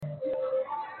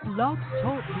Blog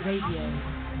Talk Radio.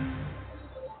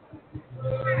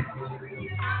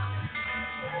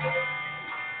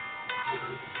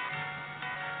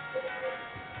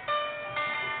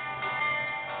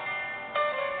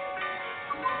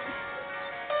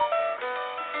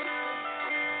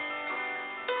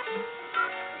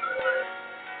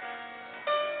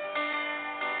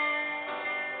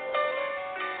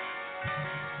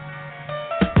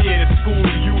 Yeah, the school to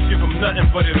you, give them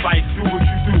nothing but advice. Do what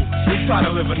you do. We try to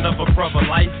live another brother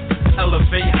life.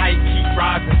 Elevate, hike, keep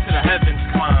rising to the heavens,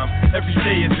 climb. Every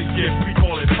day is a gift, we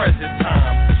call it present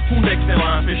time. Who next in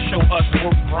line to show us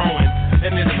we're growing?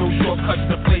 And there's no shortcuts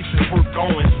to places we're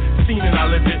going. Seen it, I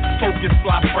live it. Focus,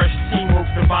 fly fresh, teamwork,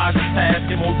 devise the task,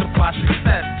 and multiply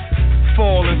success.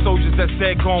 Fallen soldiers that's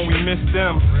dead gone, we miss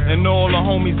them. And all the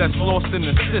homies that's lost in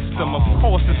the system. Of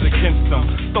course it's against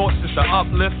them. Thoughts is to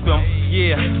uplift them.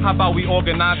 Yeah, how about we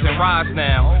organize and rise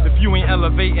now? If you ain't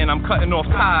elevating, I'm cutting off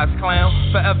ties, clown.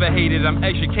 Forever hated, I'm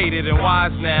educated and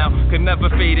wise now. Could never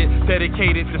fade it,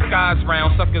 dedicated, disguise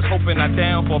round. Suckers hoping I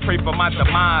downfall, pray for my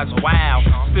demise. Wow,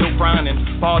 still grinding,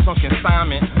 bars on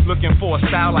consignment. Looking for a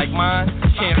style like mine,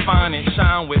 can't find it.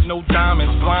 Shine with no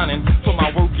diamonds, blinding. Put my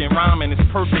work in rhyming, it's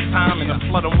perfect timing. I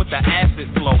flood them with the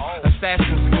acid flow,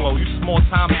 assassin's glow. You small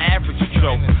time average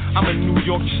Joe. I'm a New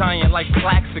York giant like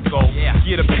Plaxico. Yeah,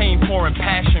 the pain pouring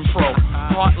passion pro.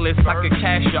 Heartless, I could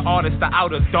cash your artist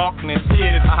out of darkness.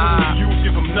 Yeah, the school you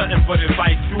give them nothing but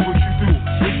advice. Do what you do.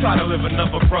 We try to live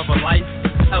another brother life.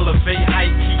 Elevate,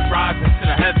 hike, keep rising to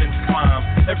the heavens, climb.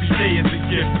 Every day is a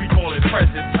gift, we call it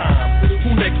present time.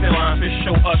 Who next in line to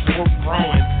show us we're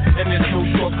growing? And there's no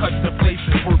shortcuts to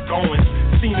places we're going.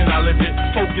 Seen it, I live it.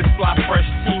 Focus, fly fresh,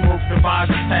 teamwork, devise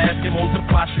the task, and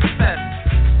multiply success.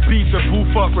 Beat the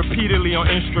booth up repeatedly on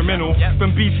instrumental.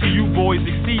 From BTU boys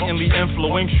exceedingly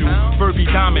influential. Verby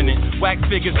dominant, wax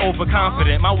figures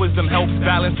overconfident. My wisdom helps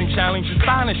balancing challenge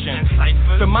astonishing.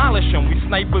 Demolish them, we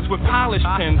snipers with polished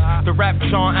pins. The rap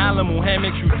John Allen,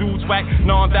 Muhammad makes you dudes whack.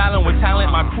 Non-violent with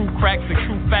talent, my crew cracks the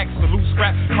true facts. Salute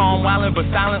scrap, calm wildin' but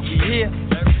silent, we here.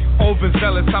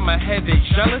 Overzealous, I'm a headache,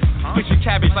 jealous. Picture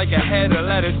cabbage like a head of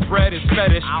lettuce. Bread is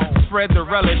fetish, spread the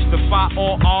relish. Defy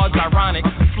all odds, ironic.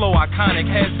 Flow iconic,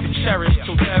 heads to cherish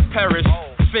till death perish.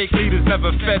 Fake leaders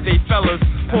never fed they fellas.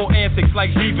 Pull antics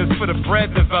like divas for the bread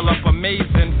develop.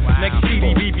 Amazing. Next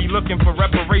CDB be looking for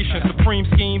reparations. Supreme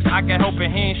schemes, I can help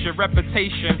enhance your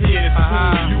reputation. Yeah, it's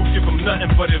cool, you give them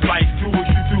nothing but advice. Do what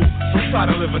you do. We try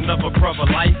to live another brother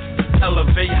life.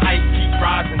 Elevate, hike, keep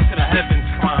rising to the heavens,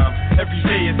 climb. Every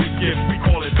day is a gift, we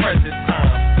call it present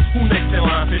time. Who next in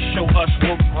line to show us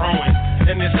we're growing?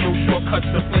 And there's no shortcuts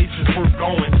to places we're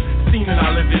going. Seen it, I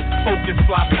live it. Focus,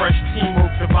 fly fresh,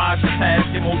 teamwork, devise the task,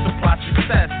 and multiply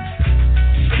success.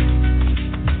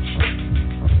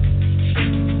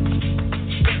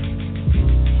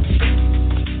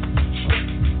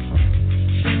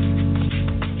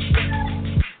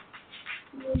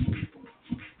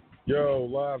 Yo,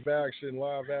 live action,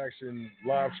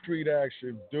 live street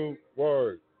action, Duke,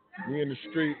 word. We in the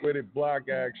street with it, block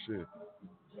action.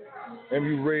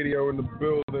 MU Radio in the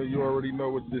building, you already know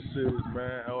what this is,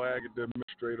 man. El Academic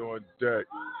straight on deck.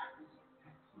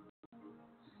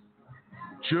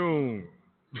 June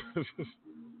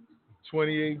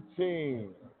 2018.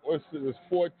 What's it? It's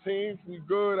 14th. We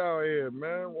good out here,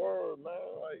 man. Word, man.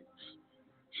 Like,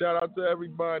 shout out to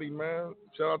everybody, man.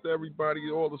 Shout out to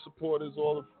everybody, all the supporters,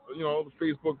 all the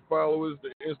Facebook followers,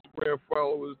 the Instagram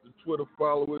followers, the Twitter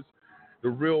followers, the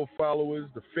real followers,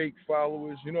 the fake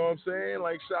followers. You know what I'm saying?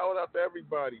 Like, shout out to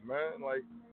everybody, man. Like,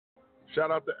 shout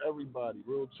out to everybody.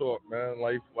 Real talk, man.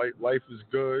 Life is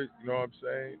good. You know what I'm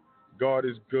saying? God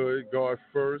is good. God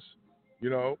first. You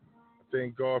know, I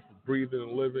thank God for breathing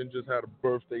and living. Just had a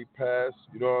birthday pass.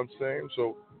 You know what I'm saying?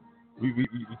 So we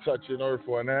touching earth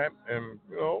on that, and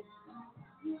you know,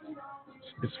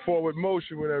 it's forward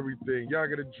motion with everything. Y'all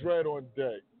got a dread on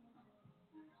deck.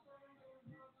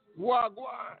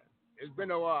 Wagwan. It's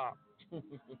been a while,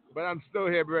 but I'm still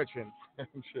here, brethren.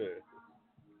 Sure.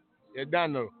 You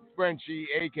done know. Frenchie,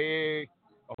 a.k.a.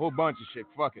 a whole bunch of shit.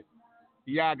 Fuck it.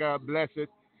 Yaga, bless it.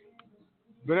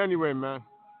 But anyway, man,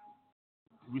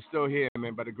 we still here,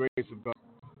 man, by the grace of God.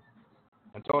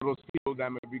 And to all those people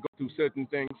that we go through certain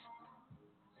things,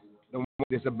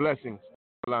 there's a blessing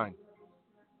line.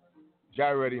 Jai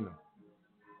already know.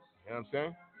 You know what I'm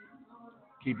saying?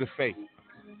 Keep the faith.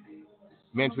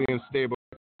 Mentally unstable.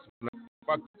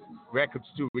 Fuck records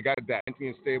too. We got that. Mentally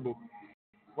unstable.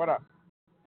 What up?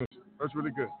 That's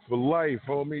really good. For life,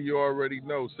 homie, you already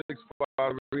know.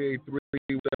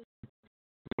 65383.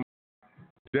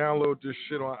 Download this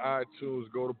shit on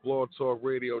iTunes. Go to Blog Talk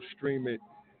Radio. Stream it.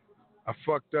 I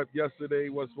fucked up yesterday.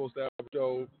 Wasn't supposed to have a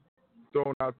show.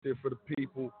 thrown out there for the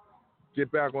people.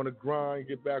 Get back on the grind,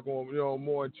 get back on,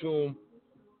 more in tune.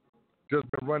 Just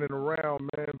been running around,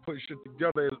 man, putting shit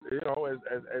together,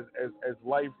 as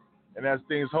life and as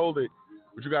things hold it.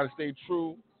 But you got to stay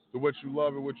true to what you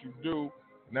love and what you do,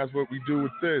 and that's what we do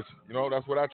with this. That's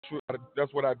what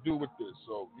I do with this.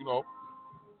 So,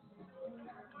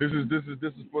 this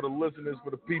is for the listeners,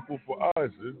 for the people, for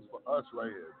us. This is for us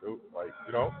right here, dude. Like,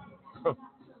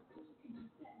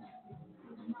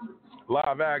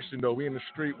 live action though. We in the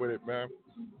street with it, man.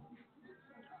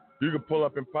 You can pull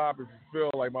up and pop if you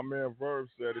feel like my man Verb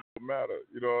said. It don't matter.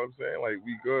 You know what I'm saying? Like,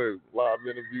 we good. Live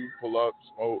interview, pull up,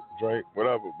 smoke, drink,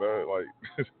 whatever, man. Like,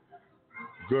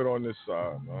 good on this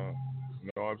side, man.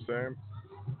 You know what I'm saying?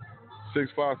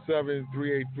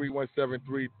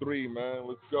 657-383-1733, man.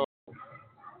 Let's go.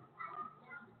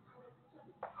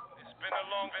 It's been a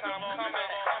long time coming.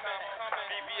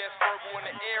 BBS Verbal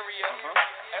in the area.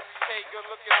 SK, good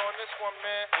looking on this one,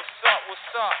 man.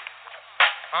 What's up?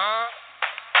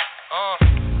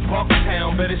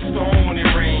 Bucktown, better storm when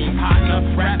it rain.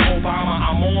 Partner, rap Obama,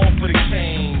 I'm on for the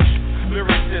change.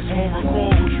 Lyricists won't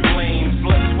record with you lames.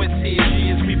 Blood, sweat, tears,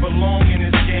 years, we belong in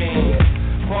this game.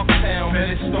 Bucktown,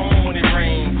 better storm when it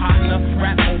rain. Partner,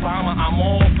 rap Obama, I'm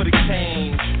on for the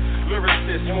change.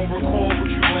 Lyricists won't record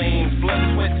with you lames. Blood,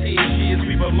 sweat, tears, years,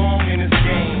 we belong in this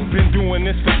game. Been doing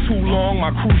this for too long,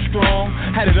 my crew strong.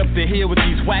 Had it up to here with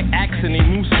these whack acts and they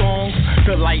new songs.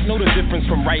 The light, know the difference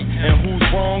from right and who's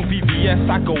wrong. VBS,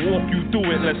 I can walk you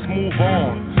through it, let's move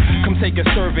on. Come take a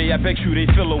survey, I bet you they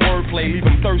feel a wordplay. Leave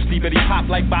them thirsty, but he pop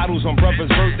like bottles on brothers'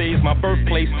 birthdays. My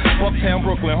birthplace, Bucktown,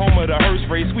 Brooklyn, home of the hearse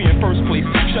race. We in first place,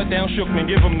 shut down Shookman,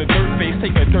 give them the dirt face.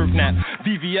 Take a dirt nap,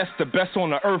 VVS the best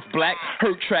on the earth, black.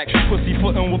 Hurt tracks, pussy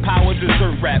footin' with power,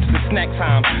 dessert raps. It's snack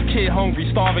time, kid hungry,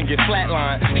 starving, get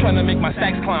flatline. Trying to make my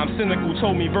stacks climb, cynical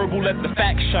told me verbal, let the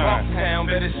facts shine. Bucktown,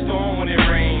 better storm when it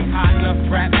rain. Hot enough,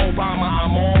 rap Obama,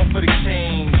 I'm on for the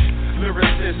change.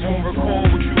 Lyricists won't record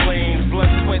with you lanes. Blood,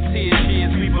 sweat, tears,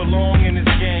 years, we belong in this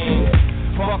game.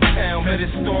 Bucktown, better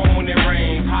storm when it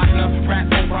rains. Hot enough, rap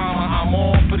Obama, I'm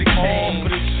on for the change.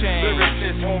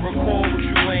 Lyricists won't record with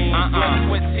you lanes. Blood,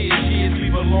 sweat, tears, years,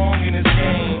 we belong in this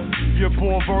game. Your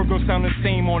boy Virgo sound the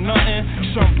same or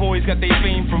nothing. Some boys got their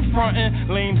fame from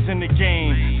frontin'. Lames in the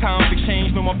game. Time to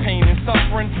change, no more pain and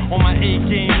suffering. On my A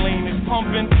game, lane is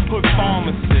pumping. Hood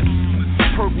pharmacist.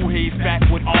 Purple haze back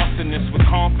with arsonists with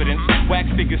confidence. Wax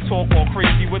figures talk all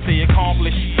crazy what they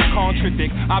accomplish.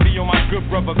 Contradict, I be on my good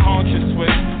brother conscious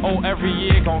with. Oh, every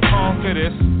year gon' conquer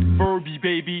this. Verby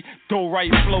baby, dough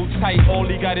right, flow tight. All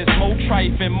he got is mo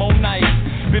trife and mo nice.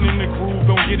 Been in the groove,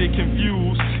 don't get it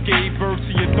confused. Gave birth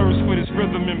to your thirst for this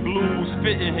rhythm and blues.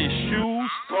 Fitting his shoes.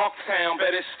 Bucktown,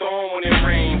 better storm when it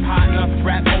rain. Partner,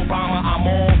 rap Obama, I'm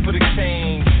on for the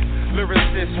change.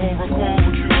 Lyricists won't record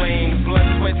with you lanes. Blood,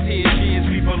 sweat, tears, years,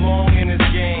 we belong in this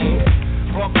game.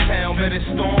 Bucktown, better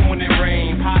storm when it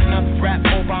rain. Partner, rap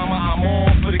Obama, I'm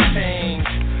on for the change.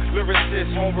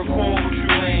 Lyricists won't record with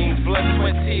you lanes. Blood,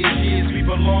 sweat, tears, years, we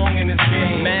belong in this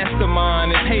game.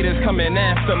 Mastermind, if haters coming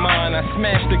after mine, I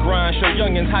smash the grind, show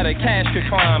youngins how the cash could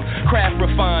climb. Craft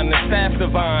refine, the staff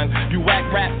divine. You whack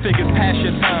rap figures past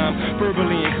your time.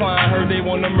 Verbally inclined, heard they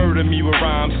wanna murder me with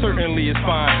rhymes. Certainly it's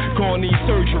fine, gon' need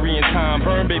surgery in time.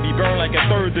 Burn, baby, burn like a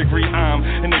 3rd degree. I'm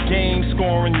in the game,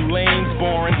 scoring, you lanes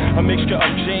boring. A mixture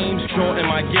of James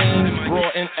Jordan, my game's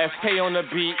brought in. FK on the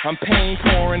beat, I'm pain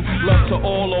pouring. Love to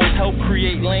all those, help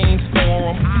create lanes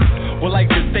for them. Would like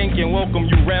to thank and welcome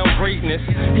you round greatness.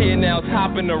 Here now,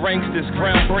 topping the ranks, this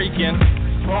groundbreaking.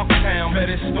 Bucktown,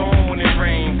 better storm when it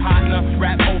rain. Partner,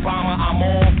 rap Obama, I'm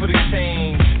on for the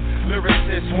change.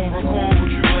 Lyricists won't record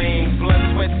with you lanes. Blood,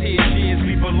 sweat, tears, years,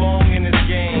 we belong in this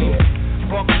game.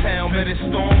 Bucktown, better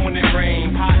storm when it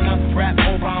rain. Partner, rap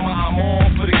Obama, I'm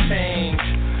on for the change.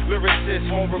 Lyricists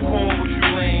won't record with you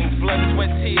lanes. Blood,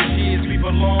 sweat, tears, years, we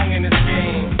belong in this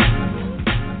game.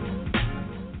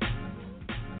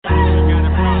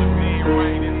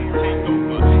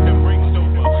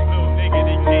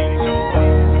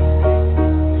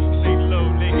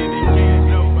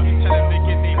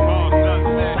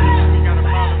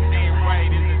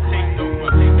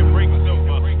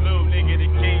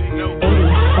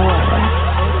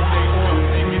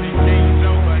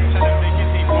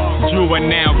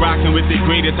 rocking with the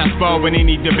greatest. I spar with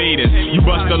any debaters. You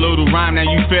bust a little rhyme, now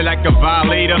you feel like a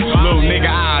violator. Little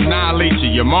nigga, I annihilate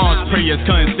you. Your mom's prayers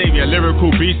couldn't save you.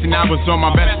 Lyrical beast, and I was on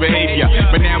my best behavior.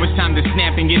 But now it's time to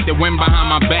snap and get the wind behind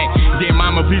my back. Yeah,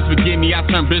 mama, please forgive me. I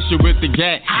turn bishop with the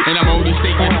gat. And I'm only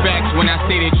stating facts when I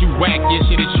say that you whack. Your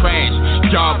shit is trash.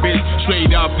 Garbage,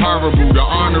 straight up horrible. The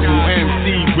honorable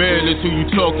MC, real is who you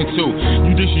talking to.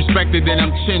 You disrespected, then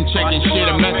I'm chin checking shit.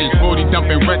 A message, 40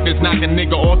 dumping records, knock a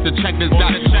nigga off the checkers.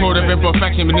 Got code of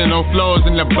imperfection, but then no flaws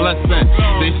in the blessing.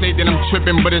 They say that I'm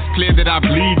tripping, but it's clear that I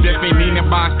bleed. If ain't meaning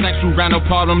bisexual, got no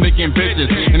problem licking bitches.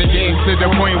 And it getting to the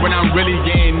point when I'm really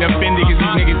getting offended, cause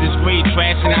these niggas is straight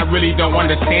trash and I really don't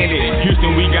understand it.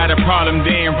 Houston, we got a problem,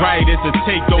 damn right, it's a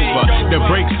takeover. The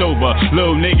break's over,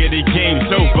 little nigga, the game's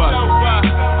over.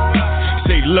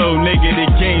 Say, little nigga, the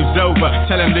game's over.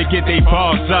 Tell them to get they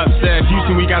balls up. Said,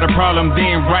 Houston, we got a problem,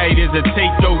 damn right, it's a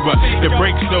takeover. The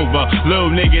break's over, little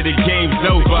nigga, the game's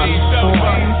over.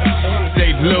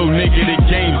 Say, little nigga, the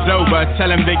game's over. Tell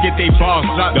them to get they balls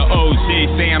up. The old shit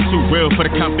say I'm too real for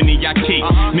the company I keep.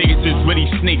 Niggas is really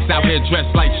snakes out here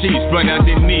dressed like sheets, but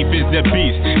underneath is the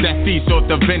beast that feasts off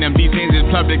the venom. These hands is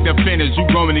public defenders. You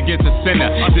going against a sinner.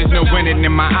 There's no winning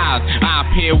in my eyes. I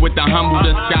appear with the humble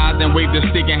disguise and wave the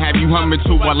stick and have you humming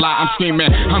to a lie. I'm screaming,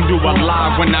 I'm do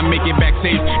alive when I make it back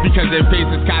safe, because their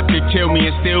faces cops could kill me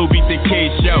and still beat the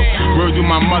case. Yo, word to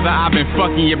my mother, I've been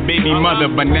fucking your baby mother,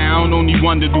 but now I don't only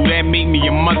want to do that, make me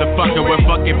a motherfucker. With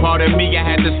fucking part of me, I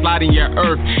had to slide in your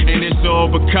earth, and it's all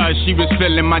because she was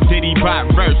feeling my Diddy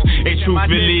Bop verse. Hey,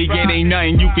 truthfully, it ain't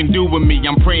nothing you can do with me.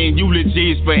 I'm praying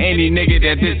eulogies for any nigga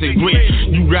that disagree.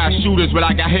 You got shooters, but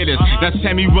I got hitters. Now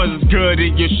tell me what's good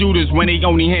at your shooters when they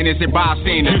only handed it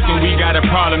bystanders. Houston, we got a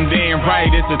problem, damn right,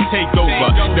 it's a takeover.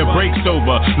 The break's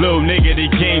over, little nigga, the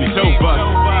game's over.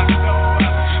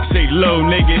 Say, little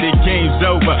nigga, the game's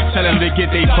over. Tell them to get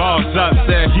they balls up.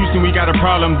 Said, Houston, we got a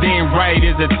problem, damn right,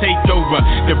 it's a takeover.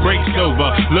 The break's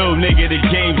over, little nigga, the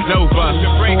game's over.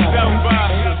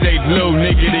 Say, little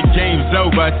nigga, the game's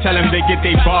over. Tell them to get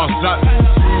they balls up.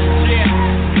 Yeah,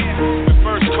 the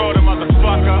first quarter,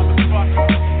 motherfucker.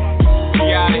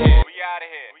 We out of here.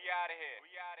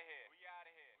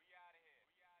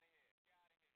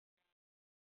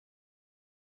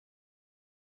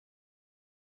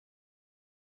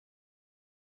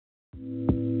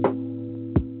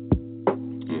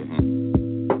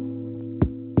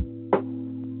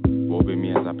 Walk with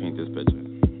me as I paint this picture.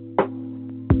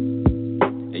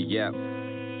 Hey, yeah.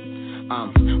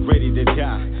 I'm ready to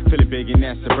die. Feeling big in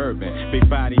that Suburban. Big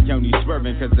body, only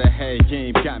swerving, cause the head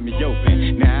game got me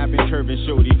open. Now I've been curving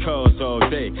shorty calls all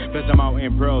day. Plus I'm out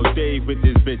in broad day with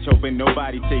this bitch, hoping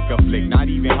nobody take a flick. Not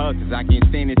even her, cause I can't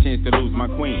stand a chance to lose my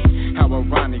queen. How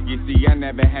ironic, you see, I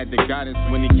never had the guidance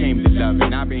when it came to love.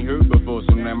 And I've been hurt before,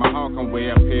 so now my heart come way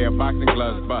up here, boxing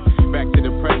gloves. But back to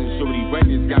the present, shorty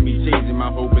wetness got me changing my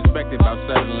whole perspective about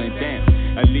settling down.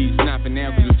 At least not for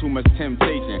now, cause there's too much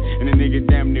temptation. And a nigga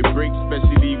damn near breaks,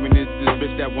 especially when it's this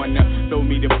bitch that wanna throw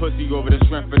me the pussy over the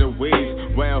strength of the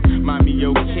waves. Well, mommy,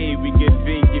 okay, we could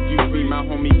think if you free my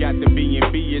homie got the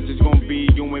B&B, it's just gonna be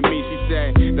you and me. She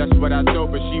said, that's what I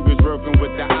thought, but she was working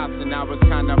with the ops, and I was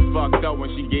kinda fucked up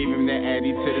when she gave him that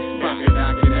Addy to the spot. They're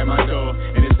knocking at my door,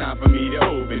 and it's time for me to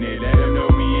open it. Let them know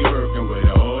we ain't working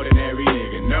with an ordinary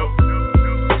nigga, no.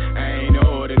 I ain't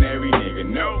no ordinary nigga,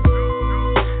 no.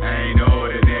 I ain't no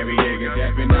ordinary nigga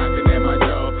that been knocking at my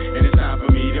door, and it's time for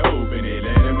me to open it.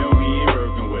 Let them know we ain't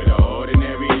working with an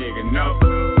ordinary nigga, no.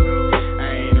 I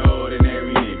ain't no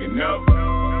ordinary nigga, no.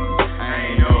 I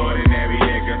ain't no ordinary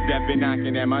nigga that been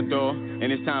knocking at my door,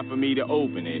 and it's time for me to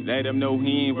open it. Let him know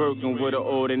he ain't working with an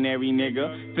ordinary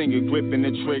nigga. Finger gripping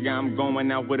the trigger, I'm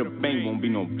going out with a bang. Won't be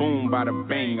no boom by the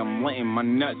bang, I'm letting my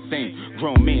nuts sing.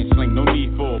 Grown man sling, no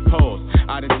need for a pause.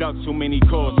 I done ducked too many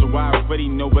calls, so I already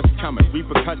know what's coming.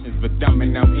 Repercussions for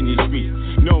dumbing out in the streets,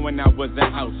 knowing I was a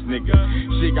house nigga.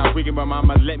 Shit got wicked, but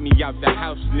mama let me out the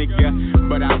house, nigga.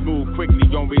 But I move quickly,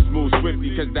 always move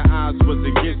swiftly, cause the odds was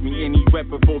against me. Any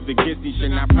weapon both against me,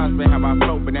 should not prosper how I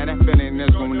felt. But now that feeling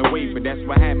is going away, but that's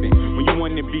what happened when you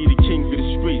want to be the king of the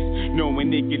streets,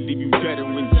 knowing it could leave you dead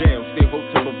or in jail. Stay hope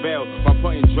to prevail while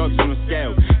putting drugs on the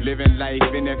scale. Living life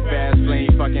in that fast lane,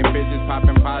 fucking bitches,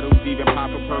 popping bottles, even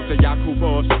popping perks. A Yakuba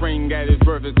offspring at its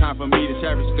birth. It's time for me to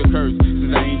cherish the curse,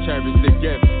 since I ain't cherished the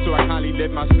gift. So I highly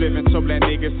live my split and told that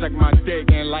nigga suck my dick.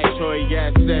 And like Troy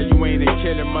ass said, you ain't a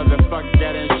killer, motherfucker,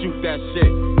 get and shoot that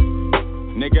shit.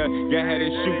 Nigga, go ahead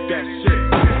and shoot that shit.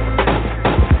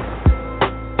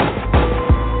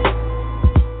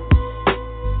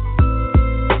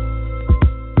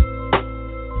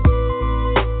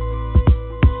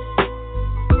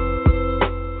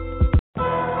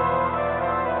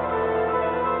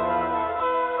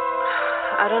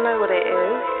 don't know what it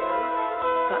is,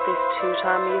 but this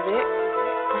two-time music,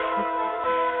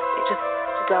 it just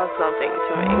does something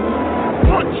to me.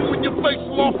 Punch you in your face,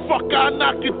 motherfucker, I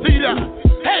knock your teeth out.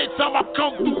 Every time I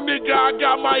come through, nigga, I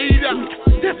got my heat out.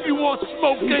 If you want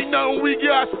smoke, ain't nothing we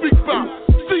gotta speak about.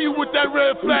 See you with that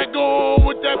red flag on,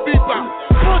 with that beep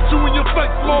out. Punch you in your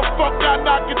face, motherfucker, I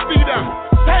knock your teeth out.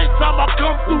 Every time I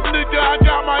come through, nigga, I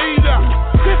got my heat out.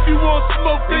 If you want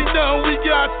smoke, ain't nothing we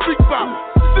gotta speak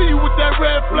about. See you with that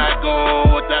red flag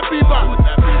on, with that beep out.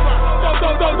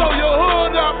 Throw your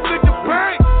hood up, nigga,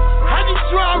 bang. How you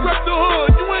try to rep the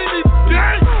hood? You ain't even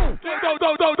gang. Throw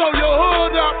your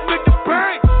hood up, nigga,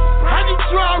 bang. How you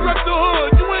try to rep the hood?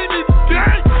 You ain't even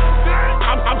gang.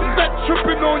 I'm set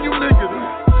tripping on you niggas.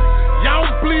 Y'all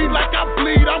don't bleed like I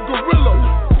bleed, I'm gorilla.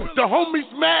 The homies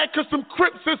mad cause some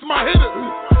Crips is my hitters.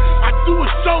 I do a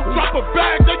show, drop a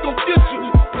bag, they gon' get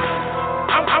you.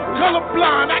 I'm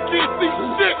colorblind, I can't see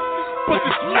shit. But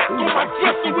the smack on my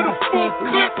dresser with a full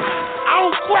clip. I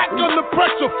don't crack under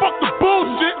pressure, fuck the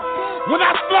bullshit. When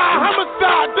I slide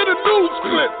homicide, did a news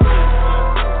clip.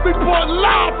 Big boy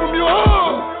live from your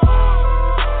hood.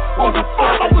 On the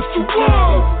phone, I wish you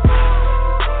would.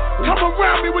 Come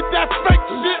around me with that fake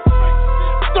shit.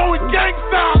 Throwing gang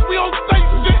signs, we don't say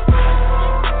shit.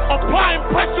 Applying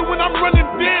pressure when I'm running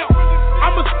down.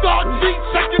 I'ma start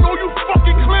G-checking all you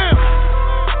fucking clams.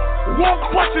 One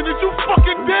question, is you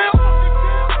fucking down?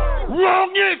 Wrong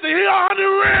answer, here 100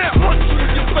 rounds. Punch you in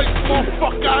your face,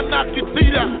 motherfucker, I knock your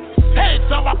teeth out. Every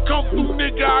time I come through,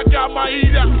 nigga, I got my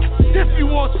heat out. If you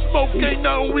want smoke, ain't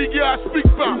nothing we gotta speak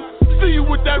about. See you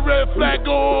with that red flag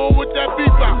on, with that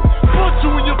beep out. Punch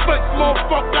you in your face,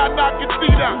 motherfucker, I knock your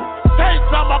teeth out. Every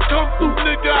time I come through,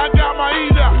 nigga, I got my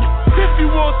heat out. If you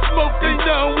want smoke, ain't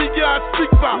nothing we gotta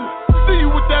speak about. See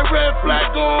you with that red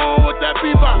flag on, with that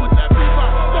beep out.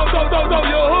 Throw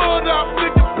your hood up,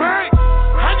 nigga, bang.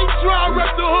 How you try to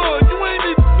rep the hood? You ain't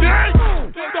even gang.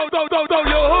 Throw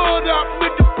your hood up,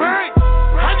 nigga, bang.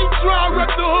 How you try to rep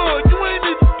the hood? You ain't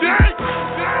even gang.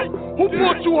 Who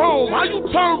brought you home? How you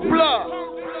turn blood?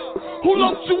 Who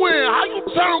locked you in? How you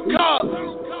turn cub?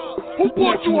 Who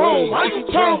brought you home? How you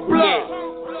turn blood?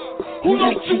 Who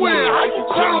locked you in? How you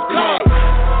turn cub?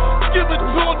 Give it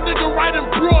to a nigga right in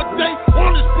broad day.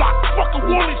 On this block, fuck a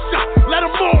warning shot. Let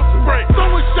him all spray.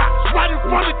 Throwing shots right in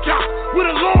front of cops with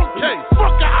a long case.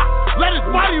 Fuck a hop. Let his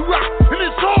body rock in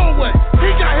his hallway. He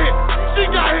got hit. She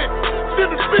got hit.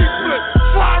 Did the beat flip.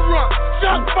 Try run.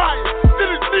 Shot fire.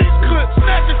 Did his knees clip.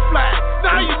 Snatch his flag.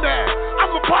 Now you mad.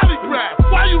 I'm a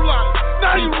polygraph. Why you lying?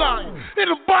 Now you lying.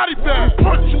 In a body bag.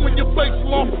 Punch you in your face,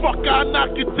 motherfucker. I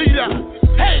knock your teeth out.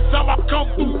 Every time I come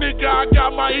through, nigga, I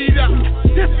got my heat out.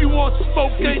 If you want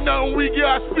smoke, ain't nothing we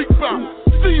gotta speak about.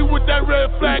 See you with that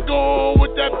red flag on,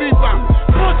 with that beep out.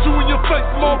 Punch you in your face,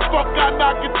 motherfucker, I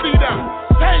knock your teeth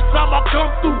out. Every time I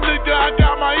come through, nigga, I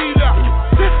got my heat out.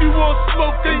 If you want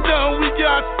smoke, ain't nothing we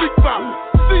gotta speak about.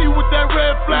 See you with that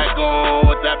red flag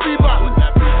on, with that beep out.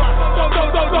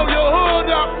 Throw your hood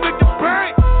up, nigga,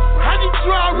 bang. How you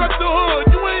try to rep the hood?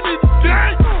 You ain't even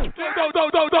gang.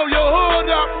 Throw your hood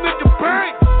up, nigga,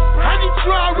 bang. How you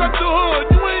try to rep the hood?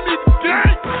 You ain't even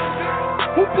gang.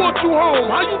 Who brought you home?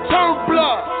 How you turn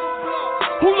blood?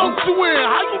 Who locked you in?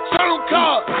 How you turn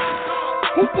cub?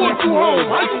 Who brought you home?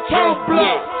 How you turn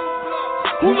blood?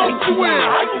 Who locked you in?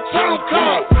 How you turn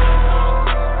cub?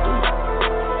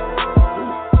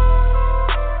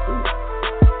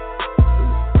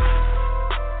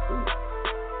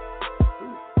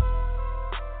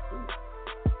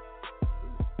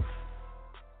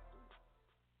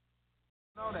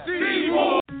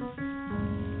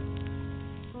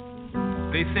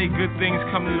 They say good things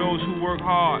come to those who work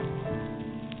hard.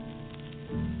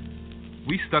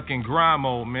 We stuck in grind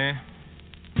mode, man.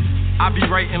 I be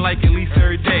writing like at least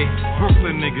every day.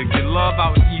 Brooklyn nigga, get love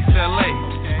out in East LA.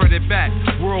 Spread it back,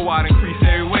 worldwide, increase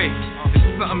every way.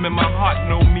 It's something in my heart,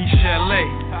 no me chalet.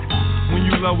 When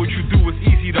you love what you do, it's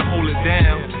easy to hold it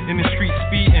down. In the street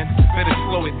speeding, better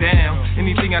slow it down.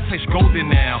 Anything I touch golden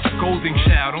now, golden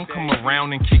child. Don't come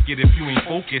around and kick it if you ain't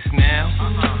focused now.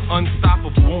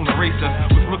 Unstoppable, won't erase us.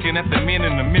 Was looking at the man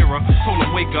in the mirror, told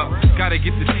him wake up. Gotta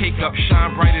get this cake up,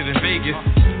 shine brighter than Vegas.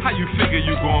 How you figure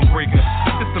you gon' break us?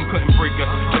 The system couldn't break us.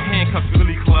 The handcuffs,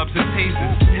 billy clubs, and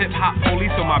tasers. Hip hop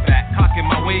police on my back, clocking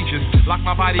my wages. Lock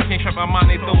my body, can't trap my mind,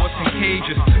 they throw us in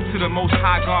cages. To the most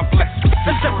high, God bless.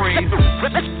 Praise.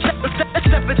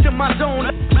 Step into my zone.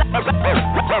 Live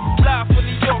for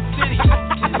New York City.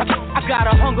 I got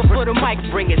a hunger for the mic,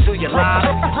 bring it to your live.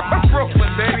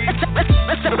 Brooklyn, baby.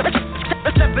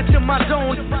 Step into my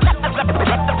zone.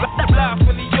 Live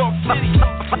for New York City.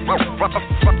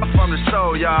 From the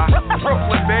soul, y'all.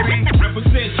 Brooklyn, baby.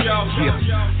 Represent y'all.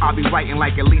 Yeah. I be writing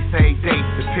like at least every day.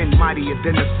 The pen mightier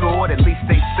than the sword, at least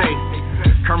they say.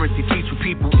 Currency teaching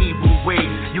people evil ways.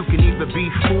 You can either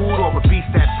be food or a beast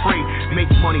that prey.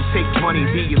 Make money, take money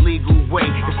the illegal way.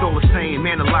 It's all the same,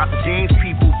 man, a lot of games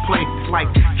people play. It's like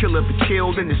killer be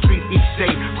killed in the streets each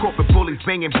day. Corporate bullies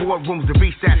banging boardrooms to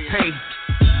reach that pay.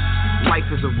 Life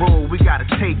is a role, we gotta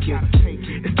take it.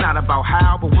 It's not about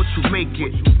how, but what you make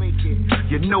it.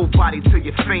 You're nobody till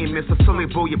you're famous. Until they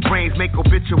blow your brains, make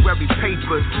obituary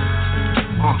papers.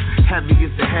 Heavy is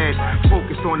the head,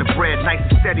 focus on the bread. Nice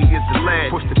and steady is the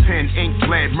lead. Push the pen, ink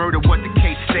bled, murder what the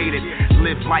case stated.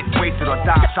 Live life wasted or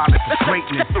die solid for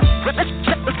greatness.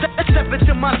 Step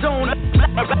into my zone.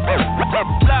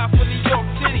 Live for New York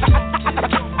City.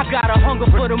 I got a hunger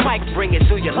for the mic, bring it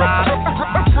to your live.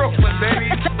 Brooklyn, baby.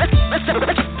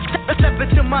 Step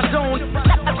into my zone.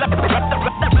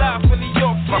 Live for New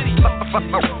York City.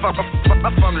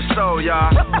 From the soul, y'all.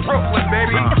 Brooklyn,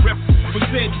 baby.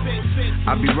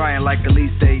 I be writing like at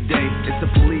least a day. It's a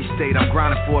police state, I'm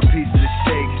grinding for a piece of the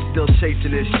steak. Still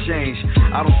chasing this change.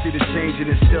 I don't see the change and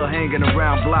it's still hanging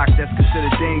around block that's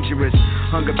considered dangerous.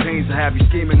 Hunger pains will have you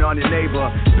scheming on your neighbor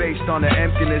based on the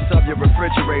emptiness of your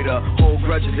refrigerator. Hold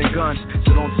grudges and guns,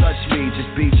 so don't touch me.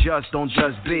 Just be just, don't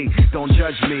just be. Don't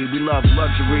judge me, we love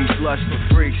luxuries, lust for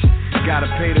freaks.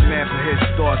 Gotta pay the man for his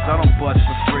thoughts, I don't bust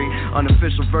for free.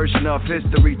 Unofficial version of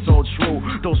history told true.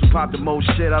 Those who pop the most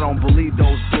shit, I don't believe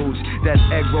those dudes. That's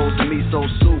egg rolls and miso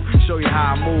soup. Show you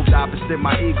how I moved opposite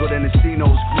my ego, then the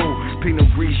Cino's grew. Pinot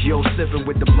Grigio sipping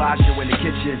with the Blasio in the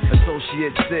kitchen.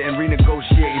 Associates sitting,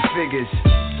 renegotiating figures.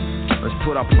 Let's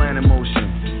put our plan in motion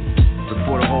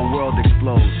before the whole world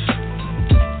explodes.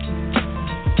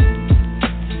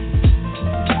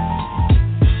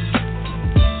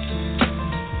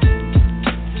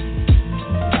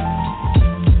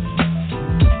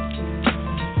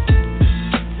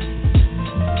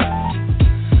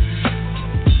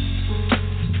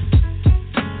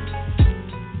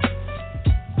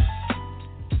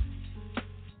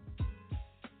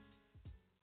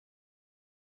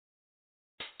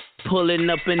 Pulling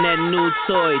up in that new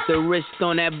toy, the wrist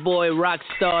on that boy, rock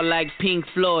star like Pink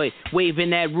Floyd,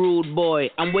 waving that rude boy,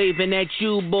 I'm waving at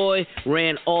you boy,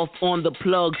 ran off on the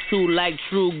plugs too like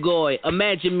True Goy,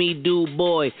 imagine me do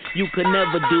boy, you could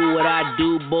never do what I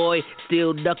do boy,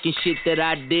 still ducking shit that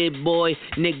I did boy,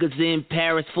 niggas in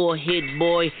Paris for a hit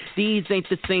boy, these ain't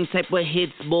the same type of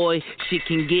hits boy, shit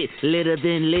can get litter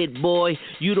than lit boy,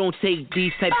 you don't take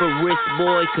these type of risks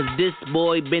boy, cause this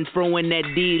boy been throwing that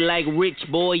D like Rich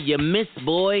boy, you miss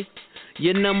boy,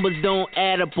 your numbers don't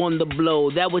add up on the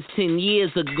blow. That was 10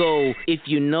 years ago. If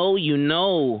you know, you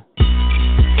know. Yeah.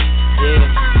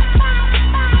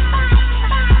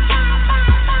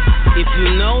 If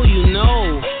you know, you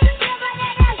know.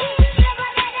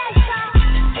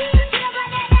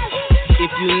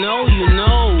 If you know, you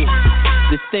know.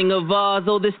 This thing of ours,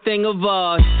 oh this thing of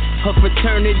ours. Her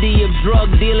fraternity of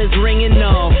drug dealers ringing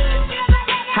off.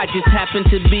 I just happen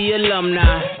to be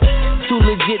alumni. Too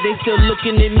legit, they still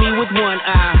looking at me with one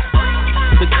eye.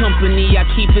 The company I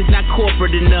keep is not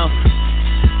corporate enough.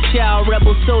 Child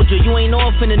rebel soldier, you ain't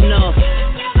orphan enough.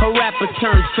 A rapper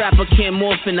turned trapper can't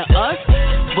morph into us,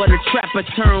 but a trapper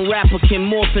turned rapper can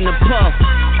morph into puff.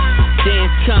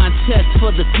 Dance contest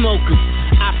for the smokers.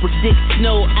 I predict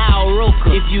snow, Al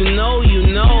Roker. If you know, you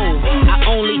know. I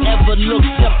only ever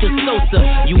looked up to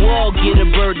Sosa. You all get a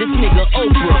bird, this nigga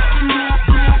Oprah.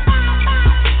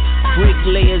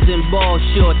 Bricklayers in ball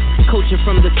shorts, coaching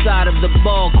from the side of the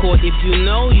ball court. If you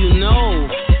know, you know.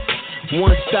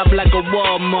 One stop like a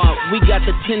Walmart. We got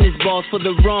the tennis balls for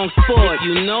the wrong sport. If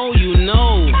you know, you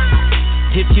know.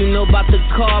 If you know about the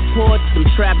carport, some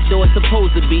trapdoors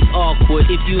supposed to be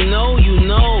awkward. If you know, you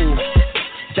know.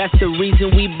 That's the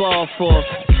reason we ball for.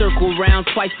 Circle round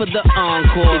twice for the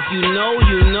encore. If you know,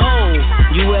 you know.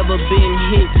 You ever been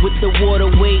hit with the water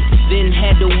weight, then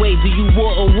had to wait till you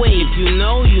wore away? If you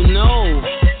know, you know.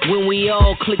 When we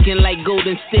all clicking like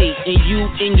Golden State, and you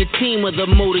and your team are the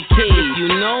motorcade. If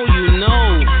you know, you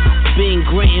know. Been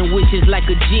granting wishes like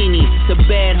a genie to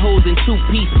bad hoes in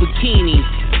two-piece bikinis.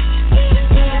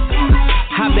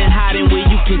 I've been hiding where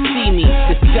you can see me.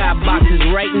 The skybox is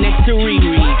right next to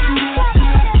Riri.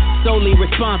 Solely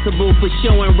responsible for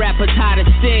showing rappers how to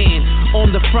stand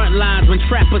on the front lines when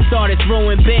trappers started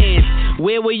throwing bands.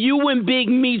 Where were you when Big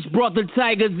Meats brought the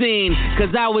Tigers in?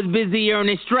 Cause I was busy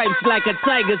earning stripes like a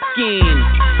tiger skin.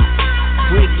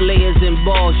 Bricklayers in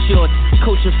ball shorts,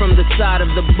 coaching from the side of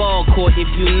the ball court. If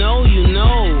you know, you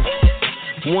know.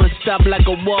 One stop like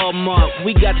a Walmart.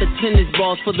 We got the tennis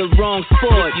balls for the wrong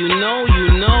sport. You know,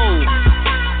 you know.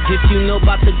 If you know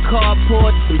about the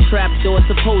carport, some trapdoors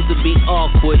supposed to be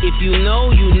awkward. If you know,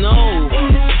 you know.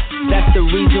 That's the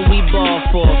reason we ball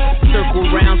for.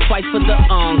 Circle round, fight for the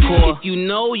encore. If you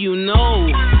know, you know.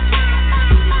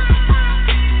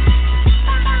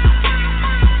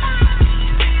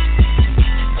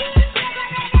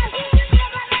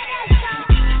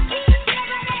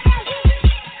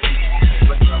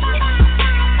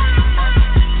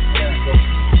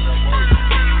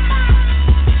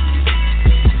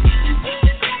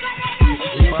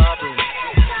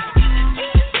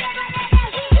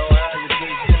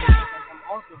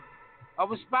 I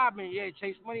was popping, yeah,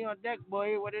 Chase Money on deck,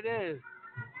 boy, what it is.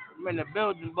 I'm in the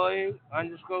building, boy,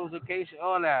 undisclosed location,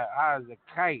 all that. I was a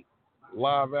kite.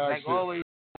 Live action. Like always,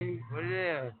 what it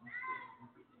is.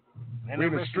 We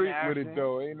in the street with it,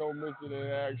 though. Ain't no missing in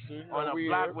action. On a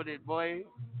block with it, boy.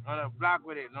 On a block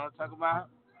with it. You know what I'm talking about?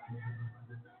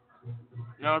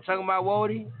 You know what I'm talking about,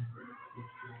 Wody?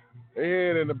 They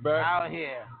head in the back. Out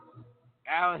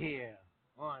here.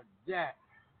 On deck.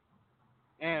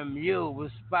 MU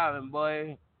was popping,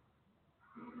 boy.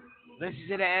 Listen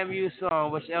to the MU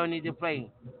song, which L need to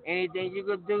play. Anything you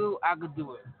could do, I could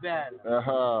do it better.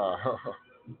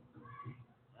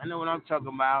 I know what I'm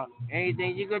talking about.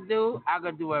 Anything you could do, I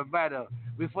could do it better.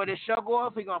 Before the show go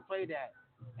off, we gonna play that.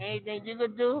 Anything you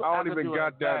could do, I don't even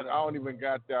got that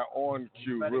on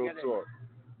cue. Real talk.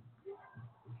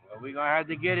 Well, we gonna have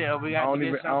to get it. Or we got to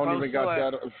get something. I don't even got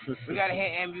that. We gotta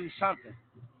hit MU something.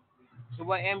 So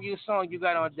what MU song you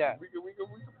got on deck? We can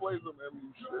play some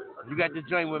MU shit. You got the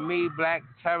joint with me, Black,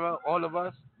 Terror, all of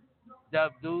us,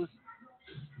 Dub Deuce.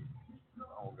 I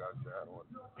don't got that on.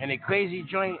 And the crazy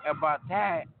joint about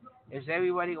that is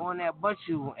everybody on that but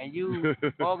you, and you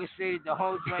orchestrated the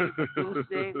whole joint,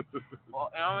 produced it,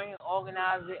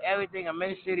 organized it, everything,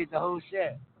 administrated the whole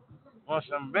shit on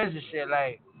some business shit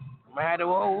like. I had a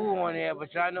whole on there,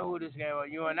 but y'all know who this game was.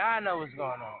 You and I know what's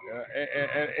going on.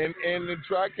 And the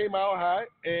track came out hot,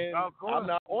 and I'm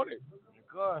not on it. Of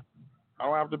course. I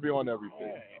don't have to be on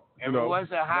everything. If it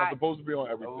wasn't hot, I'm not supposed to be on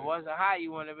everything. If it wasn't hot,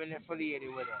 you wouldn't have been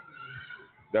affiliated with it.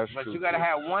 That's but true. But you gotta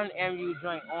have one MU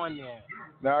joint on there.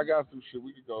 Now I got some shit.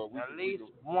 We could go. At least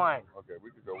one. Okay,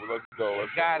 we could go. Well, let's go.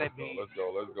 Let's go.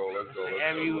 The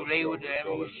MU label, the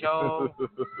MU show. You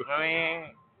know what I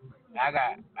mean? I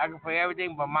can play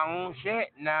everything but my own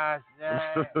shit. Nah,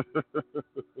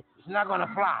 it's not gonna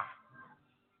fly.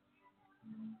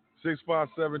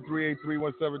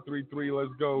 657-383-1733.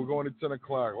 Let's go. Going to 10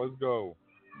 o'clock. Let's go.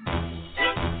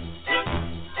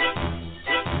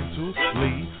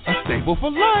 Mentally unstable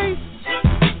for life.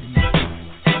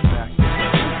 I'm back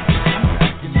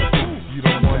in the booth. You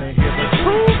don't wanna hear the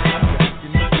truth.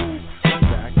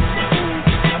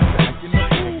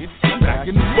 I'm back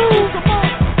in the booth. Come on.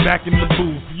 Back in the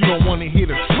booth, you don't want to hear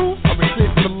the truth. I've been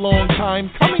sitting a long time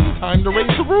coming, time to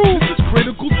raise the roof. This is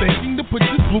critical thinking to put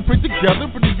this blueprint together,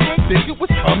 but if you ain't think it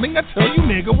was coming, I tell you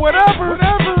nigga, whatever.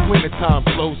 When the time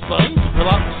flows, son, fill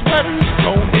out the sweaters,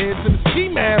 stone heads, and the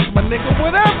ski mask, my nigga,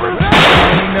 whatever.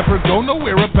 I ain't never go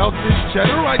nowhere about this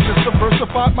cheddar. I just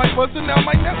diversified my funds and now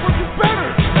my network is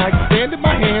better. And I expanded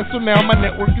my hands, so now my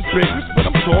network is bigger, but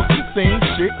I'm talking the same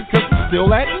shit because I'm still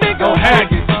that nigga. Oh,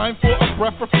 Haggard. Time for a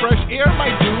breath of fresh air, my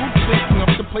dude. Taking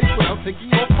up the place without taking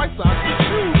off my socks and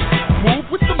shoes. Move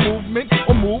with the movement,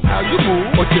 or move how you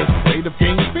move, or just play the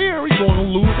game fair. You're gonna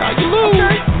lose how you lose.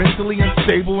 Okay. Mentally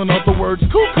unstable, in other words,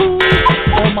 cuckoo.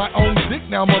 On my own dick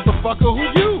now, motherfucker, who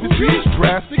you? This beat is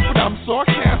drastic, but I'm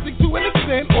sarcastic to an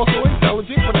extent. Also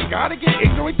intelligent, but I gotta get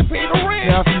ignorant to pay the rent.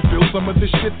 Now if you feel some of the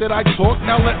shit that I talk,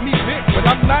 now let me vent. But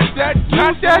I'm not that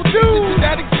dude. To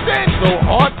that extent. So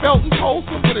heartfelt and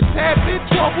wholesome, with a tad bit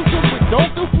troublesome, but don't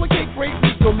duplicate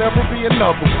greatness. There'll never be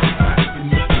another one. Back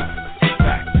in the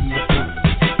booth.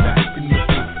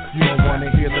 You don't wanna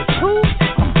hear the truth?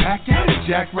 I'm back at it,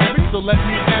 Jackrabbit. So let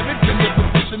me have it. In the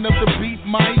position of the beat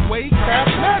my way,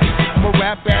 craftmatic. I'm a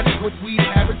rap addict with weed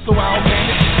habits, so I'll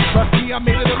manage. Trust me, I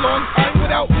made it a long time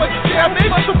without much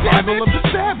damage. Survival of the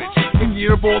savage. In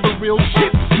year of all the real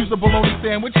shit. Use a bologna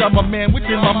sandwich. I'm a man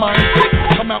within my mind.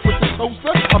 Come out with the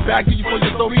toaster. I'm bagging you for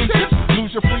your sodium chips.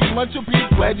 Lose your free lunch, you'll be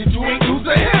glad that you ain't lose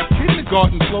a hip.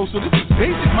 Kindergarten flow, so this is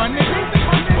basic, my nigga.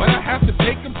 But I have to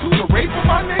take them to the rave for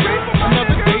my nigga.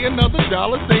 Another day, another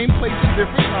dollar, same place at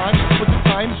different times. But the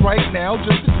time's right now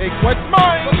just to take what's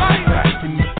mine. Back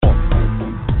in the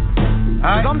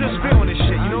Cause I'm just feeling this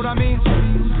shit, you know what I mean?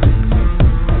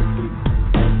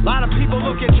 A lot of people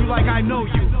look at you like I know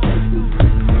you.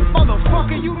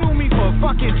 Motherfucker, you knew me for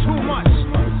fucking 2 months.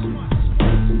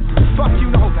 Fuck you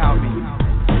know about me.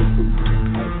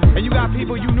 And you got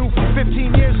people you knew from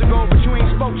 15 years ago, but you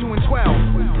ain't spoke to in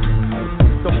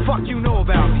 12. The fuck you know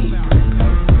about me?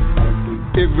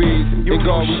 It reads, In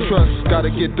God we trust, gotta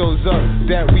get those up.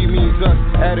 That we means us.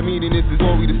 At a meeting, this is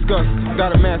all we discuss.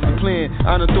 Got a master plan,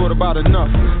 I done thought about enough.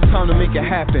 Time to make it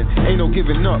happen, ain't no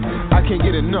giving up. I can't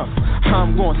get enough, how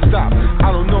I'm gonna stop.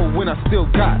 I don't know when I still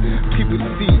got people to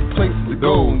see, places to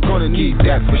go. I'm gonna need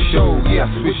that for sure. Yeah,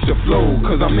 I switch the flow,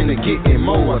 cause I'm in the getting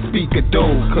more. I speak a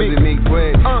dough, cause it make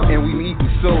bread, and we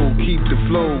eating soul. Keep the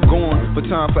flow going, but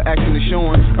time for action is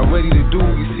showing. I'm ready to do,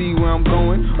 you see where I'm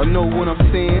going, or know what I'm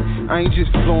saying. I ain't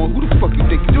just flowing, who the fuck you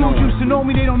think you know? Dudes used to know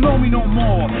me, they don't know me no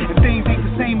more. And things ain't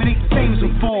the same, it ain't the same as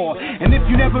before. And if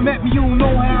you never met me, you don't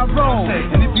know how I roll.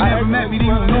 And if you never met me, then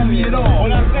you don't know me at all.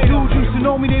 Dudes used to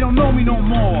know me, they don't know me no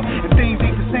more. And things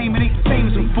ain't the same, it ain't the same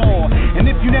as before. And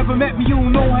if you never met me, you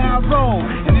don't know how I roll.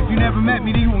 And if you never met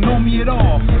me, then you don't know me at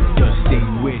all. Just stay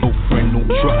with, no friend, no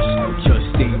trust. Just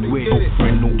stay with, no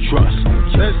friend, no trust.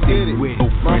 Just stay with, no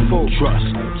friend, no trust.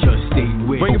 Just stay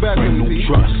with, no friend, no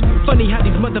trust. Funny how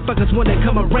these motherfuckers wanna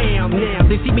come around now.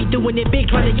 They see me doing it big,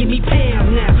 trying to give me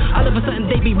pound now. All of a sudden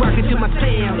they be rocking to my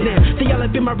sound now. They all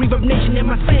up in my Reverb Nation and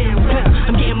my sound.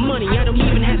 I'm getting money, I don't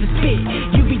even have to spit.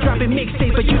 You be dropping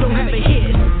mixtapes, but you don't have a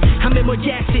hit. I'm Emma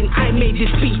Jackson, I made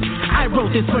this beat. I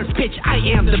wrote this first pitch, I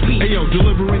am the beat. Hey yo,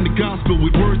 delivering the gospel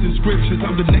with words and scriptures.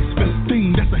 I'm the next best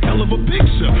thing, that's a hell of a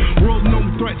picture. World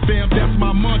known threat, fam, that's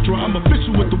my mantra. I'm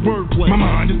official with the wordplay. My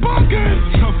mind is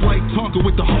bonkers. Tough like Tonka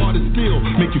with the heart of steel.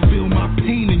 Make you feel my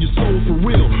pain in your soul for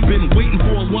real. Been waiting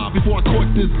for a while before I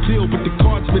caught this deal, but the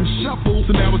cards been shuffled,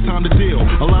 so now it's time to deal.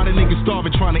 A lot of niggas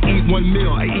starving trying to eat one meal.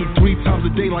 I eat 3 times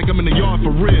a day like I'm in the yard for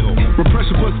real.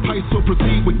 Repression plus pipe, so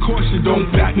proceed with caution. Don't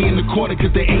back me in the corner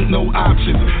cause there ain't no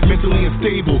options. Mentally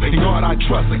unstable, in God I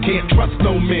trust. I can't trust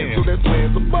no man, so that's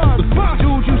plans of bother.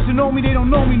 Dudes used to know me, they don't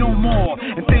know me no more.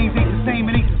 And things ain't the same,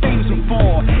 it ain't the same as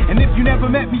before. And if you never